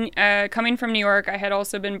coming from New York. I had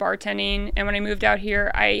also been bartending, and when I moved out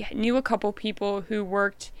here, I knew a couple people who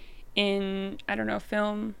worked in, I don't know,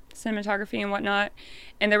 film, cinematography and whatnot.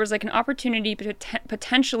 And there was like an opportunity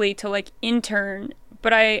potentially to like intern.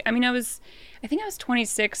 But I think I was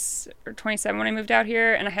 26 or 27 when I moved out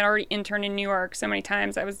here, and I had already interned in New York so many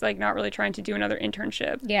times. I was like not really trying to do another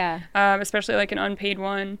internship. Yeah. Especially like an unpaid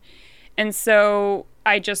one. And so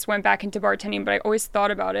I just went back into bartending, but I always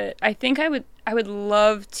thought about it. I think I would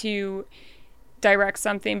love to direct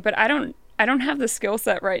something, but I don't have the skill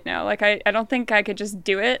set right now. Like, I don't think I could just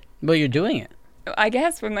do it. Well, you're doing it. I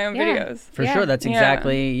guess with my own videos. For sure. That's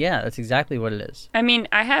exactly what it is. I mean,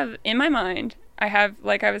 I have, in my mind,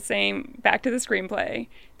 like I was saying, back to the screenplay,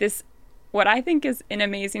 this, what I think is an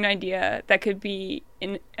amazing idea that could be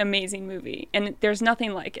an amazing movie. And there's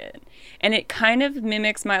nothing like it. And it kind of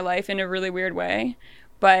mimics my life in a really weird way.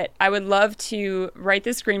 But I would love to write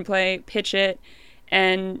the screenplay, pitch it,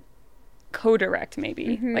 and co-direct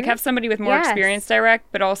maybe, like have somebody with more experience direct,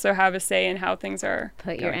 but also have a say in how things are.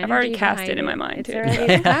 Put your energy. I've already cast it in my mind too.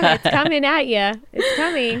 It's coming at you. It's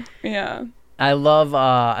coming. Yeah. I love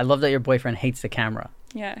that your boyfriend hates the camera.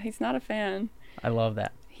 Yeah, he's not a fan. I love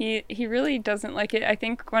that. He really doesn't like it. I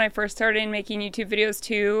think when I first started making YouTube videos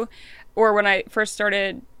too, or when I first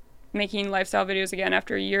started making lifestyle videos again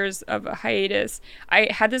after years of a hiatus, I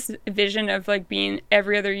had this vision of like being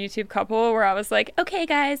every other YouTube couple where I was like, okay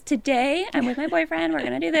guys, today I'm with my boyfriend, we're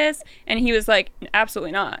gonna do this, and he was like,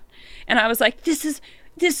 absolutely not. And I was like, this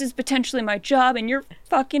is potentially my job and you're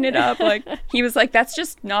fucking it up. Like, he was like, that's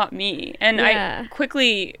just not me. And I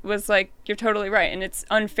quickly was like, you're totally right, and it's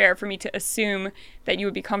unfair for me to assume that you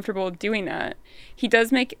would be comfortable doing that. He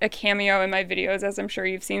does make a cameo in my videos, as I'm sure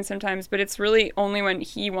you've seen sometimes, but it's really only when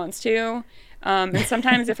he wants to. And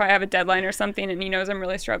sometimes if I have a deadline or something and he knows I'm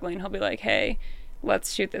really struggling, he'll be like, hey,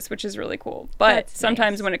 let's shoot this, which is really cool. But that's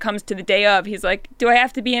sometimes nice. When it comes to the day of, he's like, do I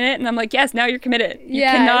have to be in it? And I'm like, yes, now you're committed. You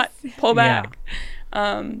cannot pull back.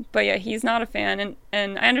 But yeah, he's not a fan,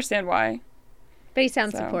 and I understand why. But he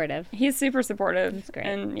sounds supportive. He's super supportive. That's great.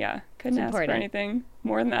 And couldn't ask for anything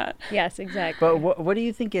more than that. Yes, exactly. But what do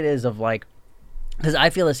you think it is of like, because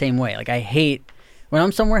I feel the same way. Like, I hate when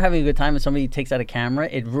I'm somewhere having a good time and somebody takes out a camera,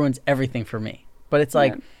 it ruins everything for me. But it's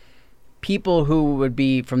like people who would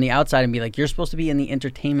be from the outside and be like, you're supposed to be in the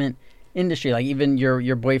entertainment industry. Like, even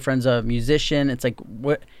your boyfriend's a musician. It's like,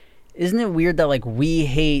 what? Isn't it weird that like we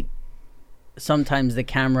hate sometimes the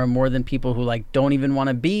camera more than people who like don't even want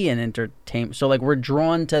to be in entertainment? So like we're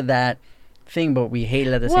drawn to that thing, but we hate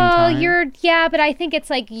it at the same time. Well, but I think it's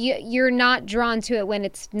like you're not drawn to it when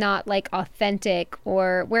it's not like authentic,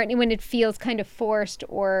 or when it feels kind of forced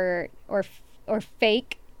or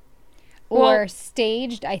fake or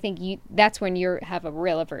staged. I think that's when you have a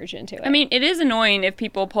real aversion to it. I mean, it is annoying if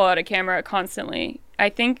people pull out a camera constantly. I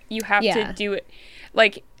think you have to do it.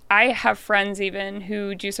 Like, I have friends even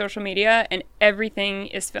who do social media and everything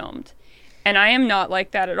is filmed. And I am not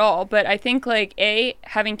like that at all. But I think like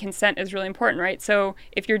having consent is really important, right? So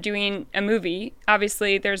if you're doing a movie,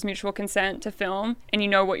 obviously there's mutual consent to film and you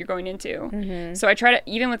know what you're going into. Mm-hmm. So I try to,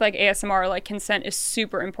 even with like ASMR, like consent is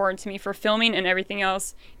super important to me for filming and everything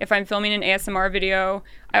else. If I'm filming an ASMR video,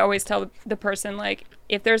 I always tell the person like,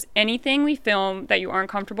 if there's anything we film that you aren't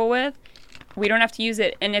comfortable with, we don't have to use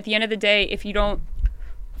it. And at the end of the day, if you don't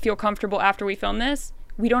feel comfortable after we film this,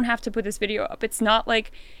 we don't have to put this video up. It's not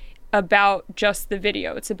like about just the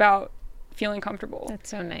video. It's about feeling comfortable. That's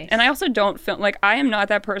so nice. And I also don't film, like, I am not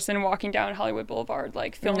that person walking down Hollywood Boulevard,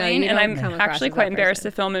 like, filming. you And don't I'm come across actually as quite that embarrassed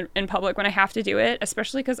person. to film in public when I have to do it,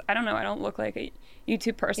 especially because, I don't know, I don't look like a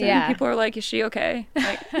YouTube person. Yeah. People are like, is she okay?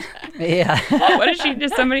 Like, Yeah. what is she,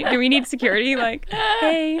 does somebody, do we need security? Like,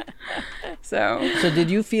 hey. So So did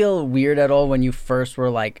you feel weird at all when you first were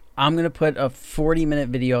like, I'm going to put a 40-minute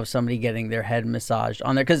video of somebody getting their head massaged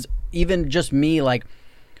on there? Because even just me, like,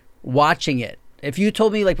 watching it, if you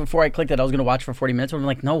told me, like, before I clicked that I was going to watch for 40 minutes, I'm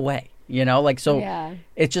like, no way. You know? Like, so Yeah.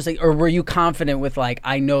 it's just like, or were you confident with, like,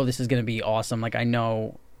 I know this is going to be awesome. Like, I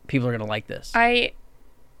know people are going to like this. I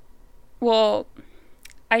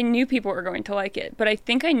knew people were going to like it, but I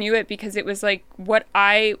think I knew it because it was like what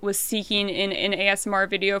I was seeking in an ASMR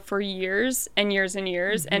video for years and years and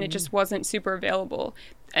years, and it just wasn't super available.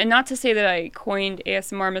 And not to say that I coined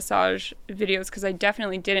ASMR massage videos, because I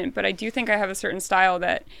definitely didn't, but I do think I have a certain style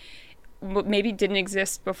that maybe didn't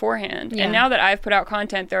exist beforehand. Yeah. And now that I've put out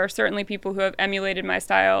content, there are certainly people who have emulated my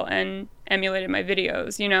style and emulated my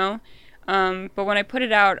videos, you know? But when I put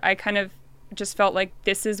it out, I kind of just felt like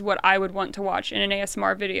this is what I would want to watch in an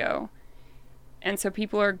ASMR video. And so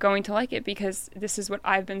people are going to like it because this is what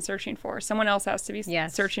I've been searching for. Someone else has to be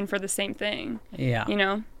Yes. searching for the same thing, Yeah. you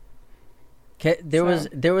know? There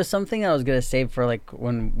was something I was going to save for, like,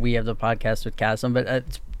 when we have the podcast with Cassim, but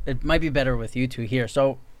it might be better with you two here.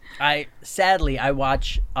 So sadly I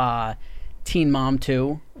watch Teen Mom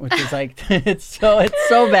 2, which is like it's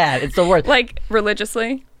so bad. It's the worst. Like,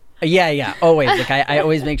 religiously. Yeah, always. Like, I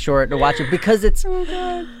always make sure to watch it because it's Oh,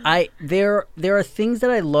 God. there are things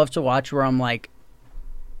that I love to watch where I'm like,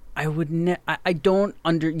 I would I don't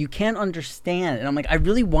you can't understand, and I'm like, I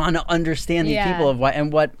really want to understand these Yeah. people of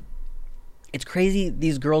what it's crazy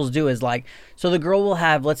these girls do is, like, so the girl will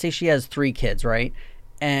have, let's say she has 3 kids, right?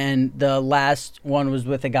 And the last one was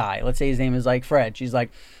with a guy. Let's say his name is, like, Fred. She's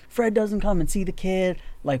like, Fred doesn't come and see the kid,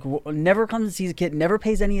 like, never comes and sees the kid, never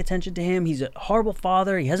pays any attention to him. He's a horrible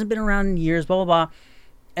father. He hasn't been around in years, blah, blah, blah.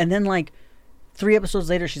 And then, like, 3 episodes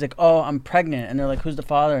later, she's like, oh, I'm pregnant. And they're like, who's the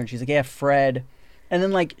father? And she's like, yeah, Fred. And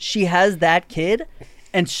then, like, she has that kid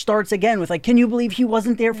and starts again with, like, can you believe he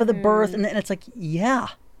wasn't there for the birth? And it's like, yeah.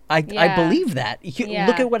 I Yeah. believe that. Yeah.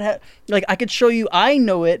 Look at what like, I could show you, I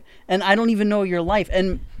know it, and I don't even know your life.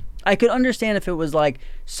 And I could understand if it was like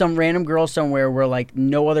some random girl somewhere where, like,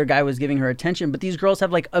 no other guy was giving her attention, but these girls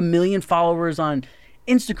have like 1 million followers on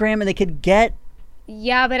Instagram, and they could get.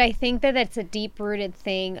 Yeah, but I think that that's a deep-rooted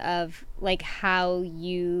thing of, like, how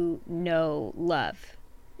you know love.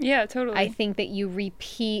 Yeah, totally. I think that you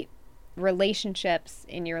repeat relationships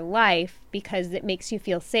in your life because it makes you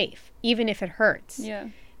feel safe, even if it hurts. Yeah.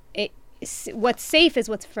 What's safe is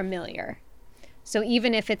what's familiar. So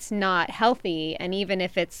even if it's not healthy, and even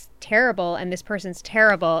if it's terrible and this person's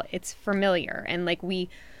terrible, it's familiar. And, like, we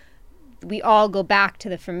all go back to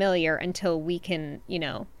the familiar until we can, you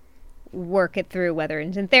know, work it through, whether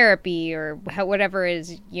it's in therapy or whatever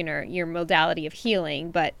is, you know, your modality of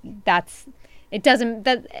healing. But it doesn't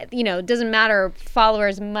matter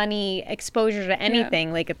followers, money, exposure to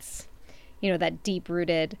anything. Like, it's, you know, that deep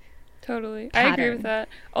rooted. Totally. I agree Pattern. with that.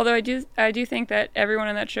 Although I do think that everyone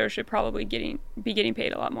on that show should probably be getting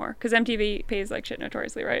paid a lot more, because MTV pays like shit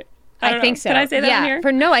notoriously, right? I don't think know. so. Can I say that yeah. on here?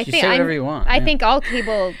 I You think say whatever you want, I yeah. think all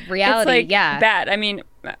cable reality, it's like yeah. bad. I mean,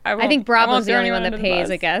 I think Bravo's the throw only one anyone that under the pays,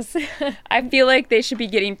 bus. I guess. I feel like they should be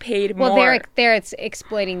getting paid Well, more. they're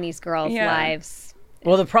exploiting these girls' Yeah. lives.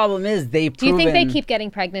 Well, the problem is they've Do you proven. think they keep getting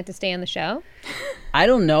pregnant to stay on the show? I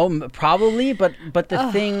don't know, probably, but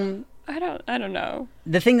the thing. I don't know.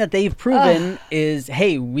 The thing that they've proven is,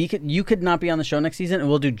 hey, you could not be on the show next season and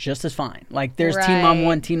we'll do just as fine. Like, there's Teen Mom Right.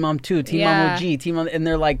 1, Teen Mom 2, Teen Mom Yeah. OG, Teen Mom, and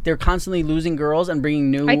they're constantly losing girls and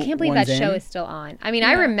bringing new I can't believe that ones show in. is still on. I mean,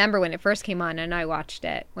 I remember when it first came on and I watched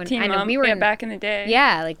it. When Teen I know Mom, we were yeah, back in the day.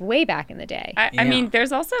 Yeah, like way back in the day. I Yeah. mean,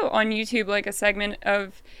 there's also on YouTube like a segment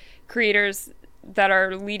of creators that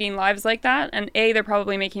are leading lives like that, and they're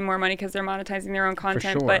probably making more money because they're monetizing their own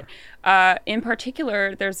content. sure. But in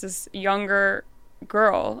particular, there's this younger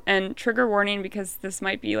girl, and trigger warning because this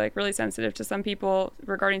might be like really sensitive to some people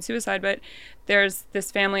regarding suicide, but there's this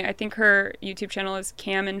family, I think her YouTube channel is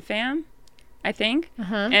Cam and Fam, I think.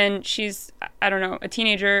 And she's, I don't know, a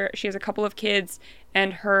teenager. She has a couple of kids,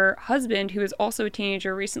 and her husband, who is also a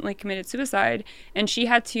teenager, recently committed suicide, and she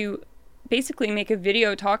had to basically make a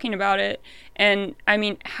video talking about it. And I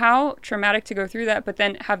mean, how traumatic to go through that, but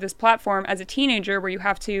then have this platform as a teenager where you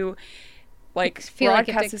have to like Feel like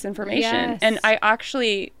broadcast it's this information. yes. And I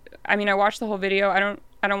watched the whole video. I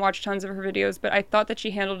don't watch tons of her videos, but I thought that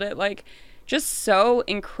she handled it like just so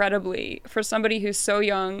incredibly for somebody who's so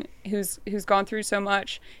young, who's gone through so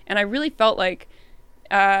much. And I really felt like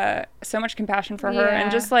so much compassion for her,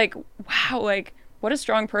 and just like, wow, like what a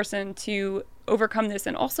strong person to overcome this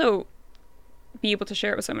and also be able to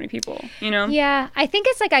share it with so many people, you know? Yeah, I think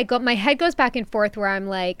it's like my head goes back and forth where I'm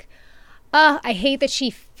like, I hate that she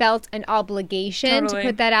felt an obligation to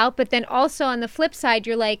put that out. But then also on the flip side,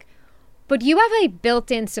 you're like, but you have a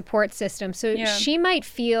built-in support system. So she might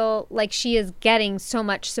feel like she is getting so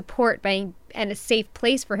much support and a safe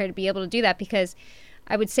place for her to be able to do that, because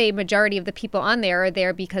I would say majority of the people on there are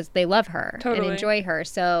there because they love her and enjoy her.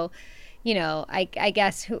 So, you know, I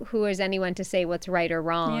guess who is anyone to say what's right or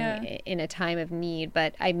wrong in a time of need?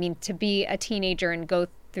 But I mean, to be a teenager and go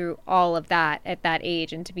through all of that at that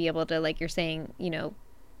age, and to be able to, like you're saying, you know,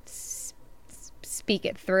 speak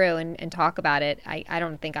it through and talk about it, I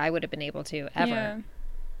don't think I would have been able to ever. Yeah.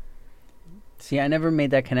 See, I never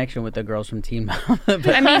made that connection with the girls from Teen Mom. But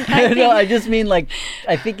I mean, I just mean, like,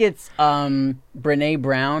 I think it's Brene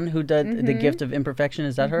Brown who did The Gift of Imperfection.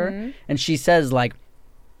 Is that her? And she says, like,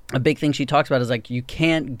 a big thing she talks about is, like, you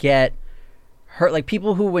can't get hurt. Like,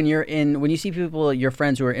 people who, when you see people, your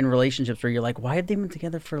friends who are in relationships where you're like, why have they been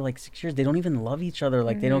together for like 6 years? They don't even love each other.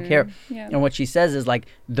 Like, they don't care. Yeah. And what she says is, like,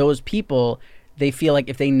 those people, they feel like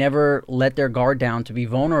if they never let their guard down to be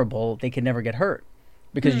vulnerable, they can never get hurt.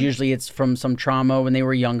 Because usually it's from some trauma when they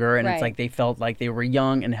were younger, and it's like they felt like they were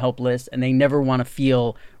young and helpless, and they never want to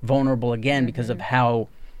feel vulnerable again because of how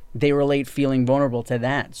they relate feeling vulnerable to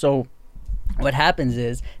that. So what happens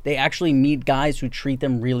is they actually meet guys who treat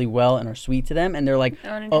them really well and are sweet to them, and they're like,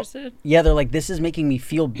 uninterested. they're like, this is making me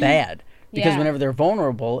feel bad. Because whenever they're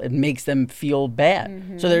vulnerable, it makes them feel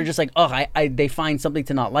bad. So they're just like, they find something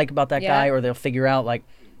to not like about that guy, or they'll figure out, like,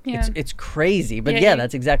 it's crazy. But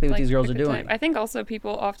that's exactly what these girls are doing. I think also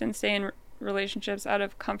people often stay in relationships out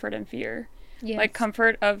of comfort and fear. Like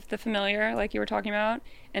comfort of the familiar, like you were talking about,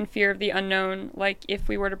 and fear of the unknown. Like, if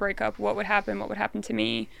we were to break up, what would happen? What would happen to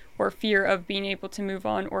me? Or fear of being able to move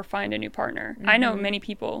on or find a new partner. I know many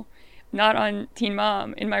people, not on Teen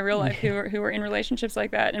Mom, in my real life, who are in relationships like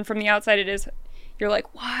that. And from the outside, you're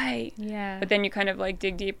like, why? Yeah. But then you kind of like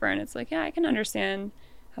dig deeper, and it's like, yeah, I can understand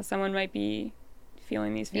how someone might be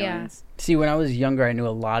feeling these feelings. See, when I was younger, I knew a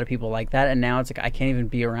lot of people like that, and now it's like I can't even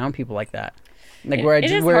be around people like that. Like where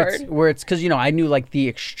it's because, you know, I knew like the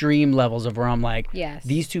extreme levels of where I'm like,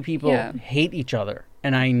 these two people hate each other,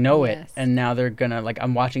 and I know it, and now they're gonna, like,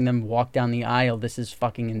 I'm watching them walk down the aisle. This is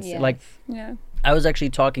fucking insane. Like, I was actually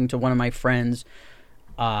talking to one of my friends,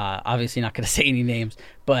 obviously not gonna say any names,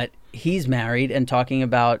 but he's married, and talking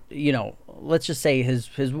about, you know, let's just say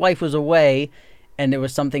his wife was away. And there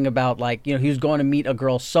was something about, like, you know, he was going to meet a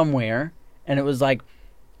girl somewhere, and it was like,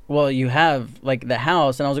 well, you have, like, the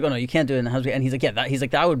house. And I was like, oh, no, you can't do it in the house. And he's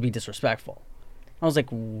like, that would be disrespectful. I was like,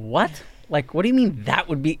 what? Like, what do you mean that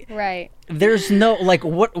would be? Right. There's no, like,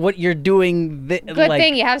 what you're doing. Good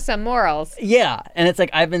thing you have some morals. Yeah. And it's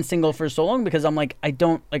like, I've been single for so long because I'm like, I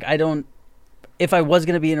don't, if I was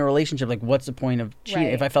going to be in a relationship, like, what's the point of cheating?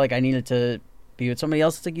 If I felt like I needed to be with somebody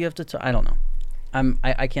else, it's like, you have to, I don't know.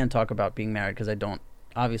 I can't talk about being married because I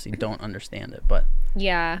obviously don't understand it, but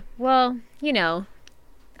yeah, well, you know,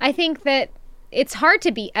 I think that it's hard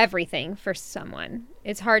to be everything for someone.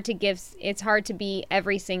 It's hard to be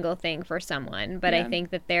every single thing for someone, but I think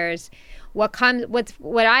that there's what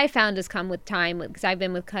I found has come with time, because I've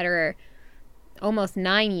been with Cutter almost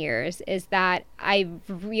 9 years, is that I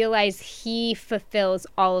realize he fulfills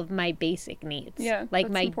all of my basic needs. Yeah, like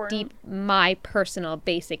my personal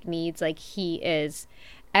basic needs. Like, he is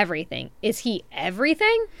everything. Is he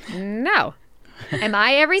everything? No. Am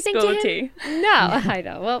I everything to him? Tea. No, I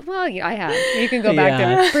know. Well, yeah, I have. You can go back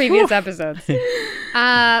to previous episodes.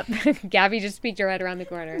 Gabby just peeked her head around the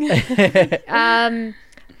corner.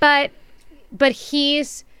 But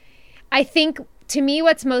he's, I think, to me,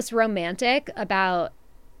 what's most romantic about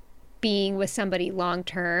being with somebody long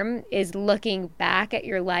term is looking back at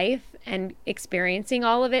your life and experiencing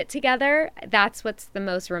all of it together. That's what's the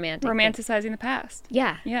most romantic. Romanticizing the past.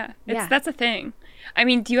 Yeah. Yeah. That's a thing. I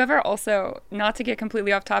mean, do you ever also, not to get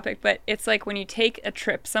completely off topic, but it's like when you take a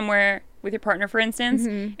trip somewhere with your partner, for instance,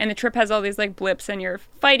 and the trip has all these like blips and you're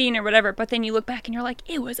fighting or whatever, but then you look back and you're like,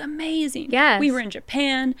 it was amazing. Yes. We were in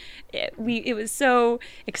Japan. It was so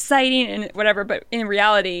exciting and whatever, but in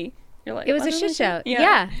reality, you're like, it was a shit show.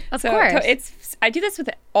 Yeah, of course. I do this with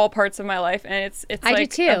all parts of my life, and it's I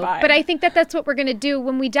like do too. a vibe. But I think that's what we're gonna do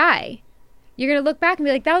when we die. You're gonna look back and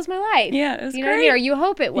be like, that was my life. Yeah, it was you know what I mean? Or you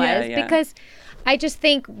hope it was, Yeah. because I just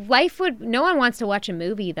think no one wants to watch a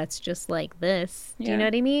movie that's just like this. Do you know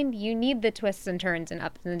what I mean? You need the twists and turns and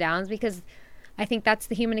ups and downs, because I think that's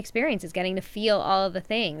the human experience, is getting to feel all of the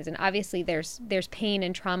things. And obviously there's pain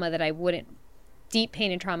and trauma that I wouldn't deep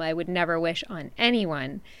pain and trauma I would never wish on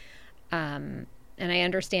anyone. And I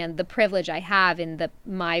understand the privilege I have in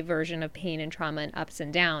my version of pain and trauma and ups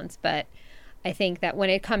and downs. But I think that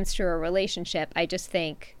when it comes to a relationship, I just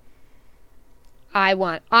think I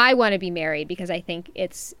want to be married because I think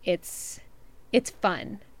it's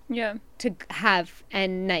fun Yeah. to have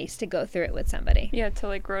and nice to go through it with somebody. Yeah, to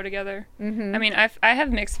like grow together. Mm-hmm. I mean, I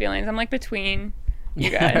have mixed feelings. I'm like between you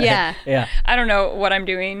guys. Yeah. Yeah. I don't know what I'm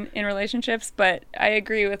doing in relationships, but I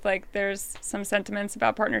agree with like there's some sentiments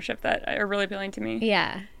about partnership that are really appealing to me.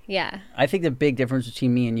 Yeah. Yeah. I think the big difference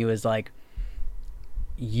between me and you is like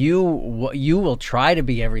you will try to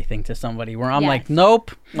be everything to somebody where I'm Yes. like,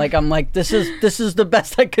 nope. Like I'm like, this is the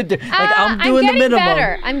best I could do. Like I'm doing the getting minimum.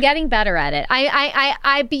 Better. I'm getting better at it.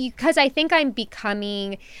 Because I think I'm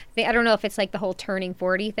becoming. I don't know if it's like the whole turning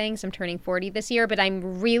 40 thing. So I'm turning 40 this year, but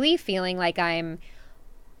I'm really feeling like I'm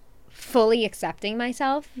fully accepting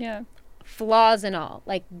myself, Yeah. flaws and all,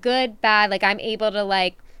 like good, bad. Like I'm able to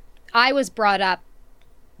like. I was brought up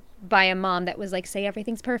by a mom that was like, say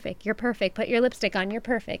everything's perfect, you're perfect, put your lipstick on, you're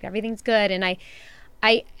perfect, everything's good. And I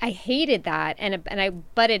hated that, and I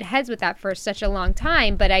butted heads with that for such a long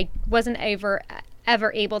time, but I wasn't ever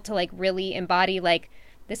able to like really embody like,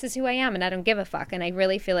 this is who I am and I don't give a fuck. And I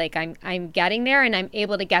really feel like I'm getting there, and I'm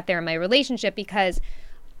able to get there in my relationship because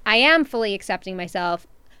I am fully accepting myself.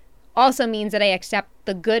 Also means that I accept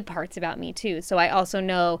the good parts about me too. So I also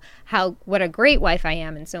know what a great wife I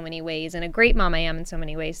am in so many ways, and a great mom I am in so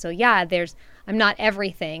many ways. So yeah, I'm not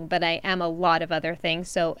everything, but I am a lot of other things.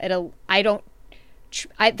 So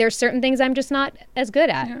there's certain things I'm just not as good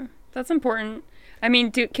at. Yeah. That's important. I mean,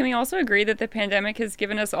 can we also agree that the pandemic has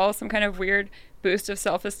given us all some kind of weird boost of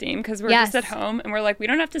self-esteem because we're Yes. just at home and we're like, we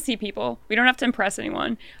don't have to see people. We don't have to impress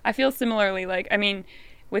anyone. I feel similarly, like, I mean,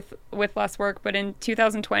 with less work, but in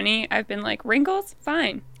 2020, I've been like, wrinkles?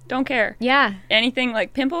 Fine. Don't care. Yeah. Anything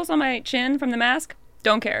like pimples on my chin from the mask?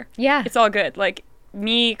 Don't care. Yeah. It's all good. Like,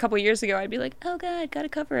 me a couple years ago, I'd be like, oh God, gotta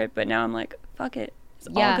cover it. But now I'm like, fuck it. It's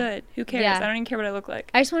Yeah. all good. Who cares? Yeah. I don't even care what I look like.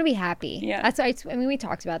 I just want to be happy. Yeah. That's why I mean, we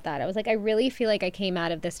talked about that. I was like, I really feel like I came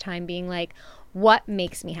out of this time being like, what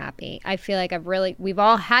makes me happy? I feel like we've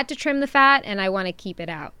all had to trim the fat, and I want to keep it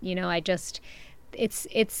out. You know, it's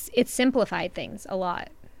simplified things a lot,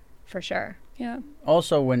 for sure. Yeah.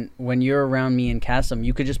 Also, when you're around me and Cassim,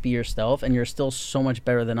 you could just be yourself, and you're still so much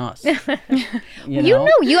better than us. you know?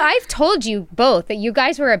 I've told you both that you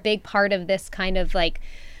guys were a big part of this kind of like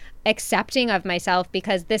accepting of myself,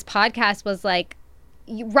 because this podcast was like,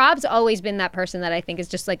 Rob's always been that person that I think is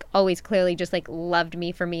just like always clearly just like loved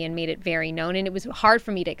me for me and made it very known, and it was hard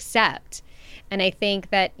for me to accept. And I think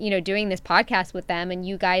that, you know, doing this podcast with them and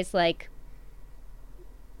you guys like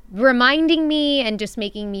reminding me and just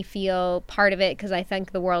making me feel part of it, because I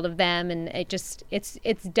think the world of them, and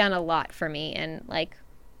it's done a lot for me and like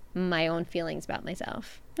my own feelings about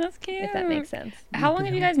myself, That's cute. if that makes sense. How long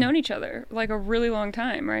have you guys known each other? Like a really long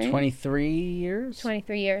time, right? 23 years?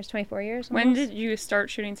 23 years, 24 years. When almost. did you start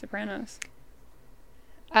shooting Sopranos?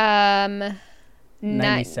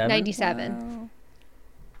 97? 97. Wow.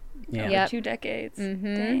 Yeah. Yep. 2 decades. Mhm.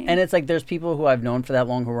 Dang. And it's like there's people who I've known for that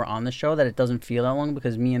long who were on the show that it doesn't feel that long,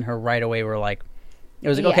 because me and her right away were like, it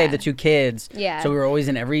was like, okay, Yeah. the two kids. Yeah. So we were always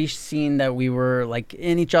in every scene that we were like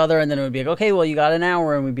in each other, and then it would be like, okay, well, you got an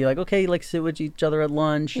hour, and we'd be like, okay, like sit with each other at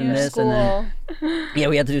lunch and Yeah. this School. and then yeah,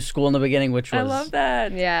 we had to do school in the beginning, which was I love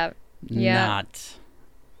that. Yeah. Yeah. not.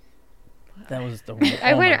 That was the.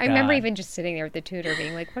 I oh my remember God. even just sitting there with the tutor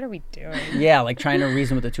being like, what are we doing? Yeah, like trying to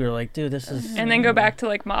reason with the tutor, like, dude, this is. And then go back to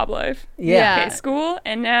like mob life. Yeah. Okay, school,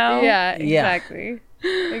 and now. Yeah, Yeah. exactly.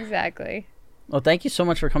 Exactly. Well, thank you so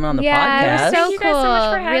much for coming on the Yeah, it podcast. was so Thank you guys so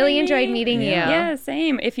much for cool. having Really enjoyed me. meeting Yeah. you. Yeah,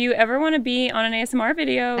 same. If you ever want to be on an ASMR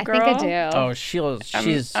video, I girl, think I do. Oh,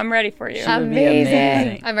 she's. I'm ready for you. She would be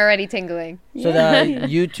amazing. I'm already tingling. So the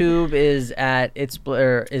YouTube is at it's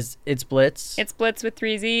Blitz. It's Blitz with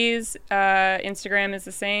 3 Z's. Instagram is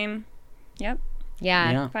the same. Yep.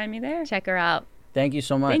 Yeah. Yeah. Find me there. Check her out. Thank you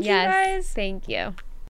so much. Thank you, Yes. guys. Thank you.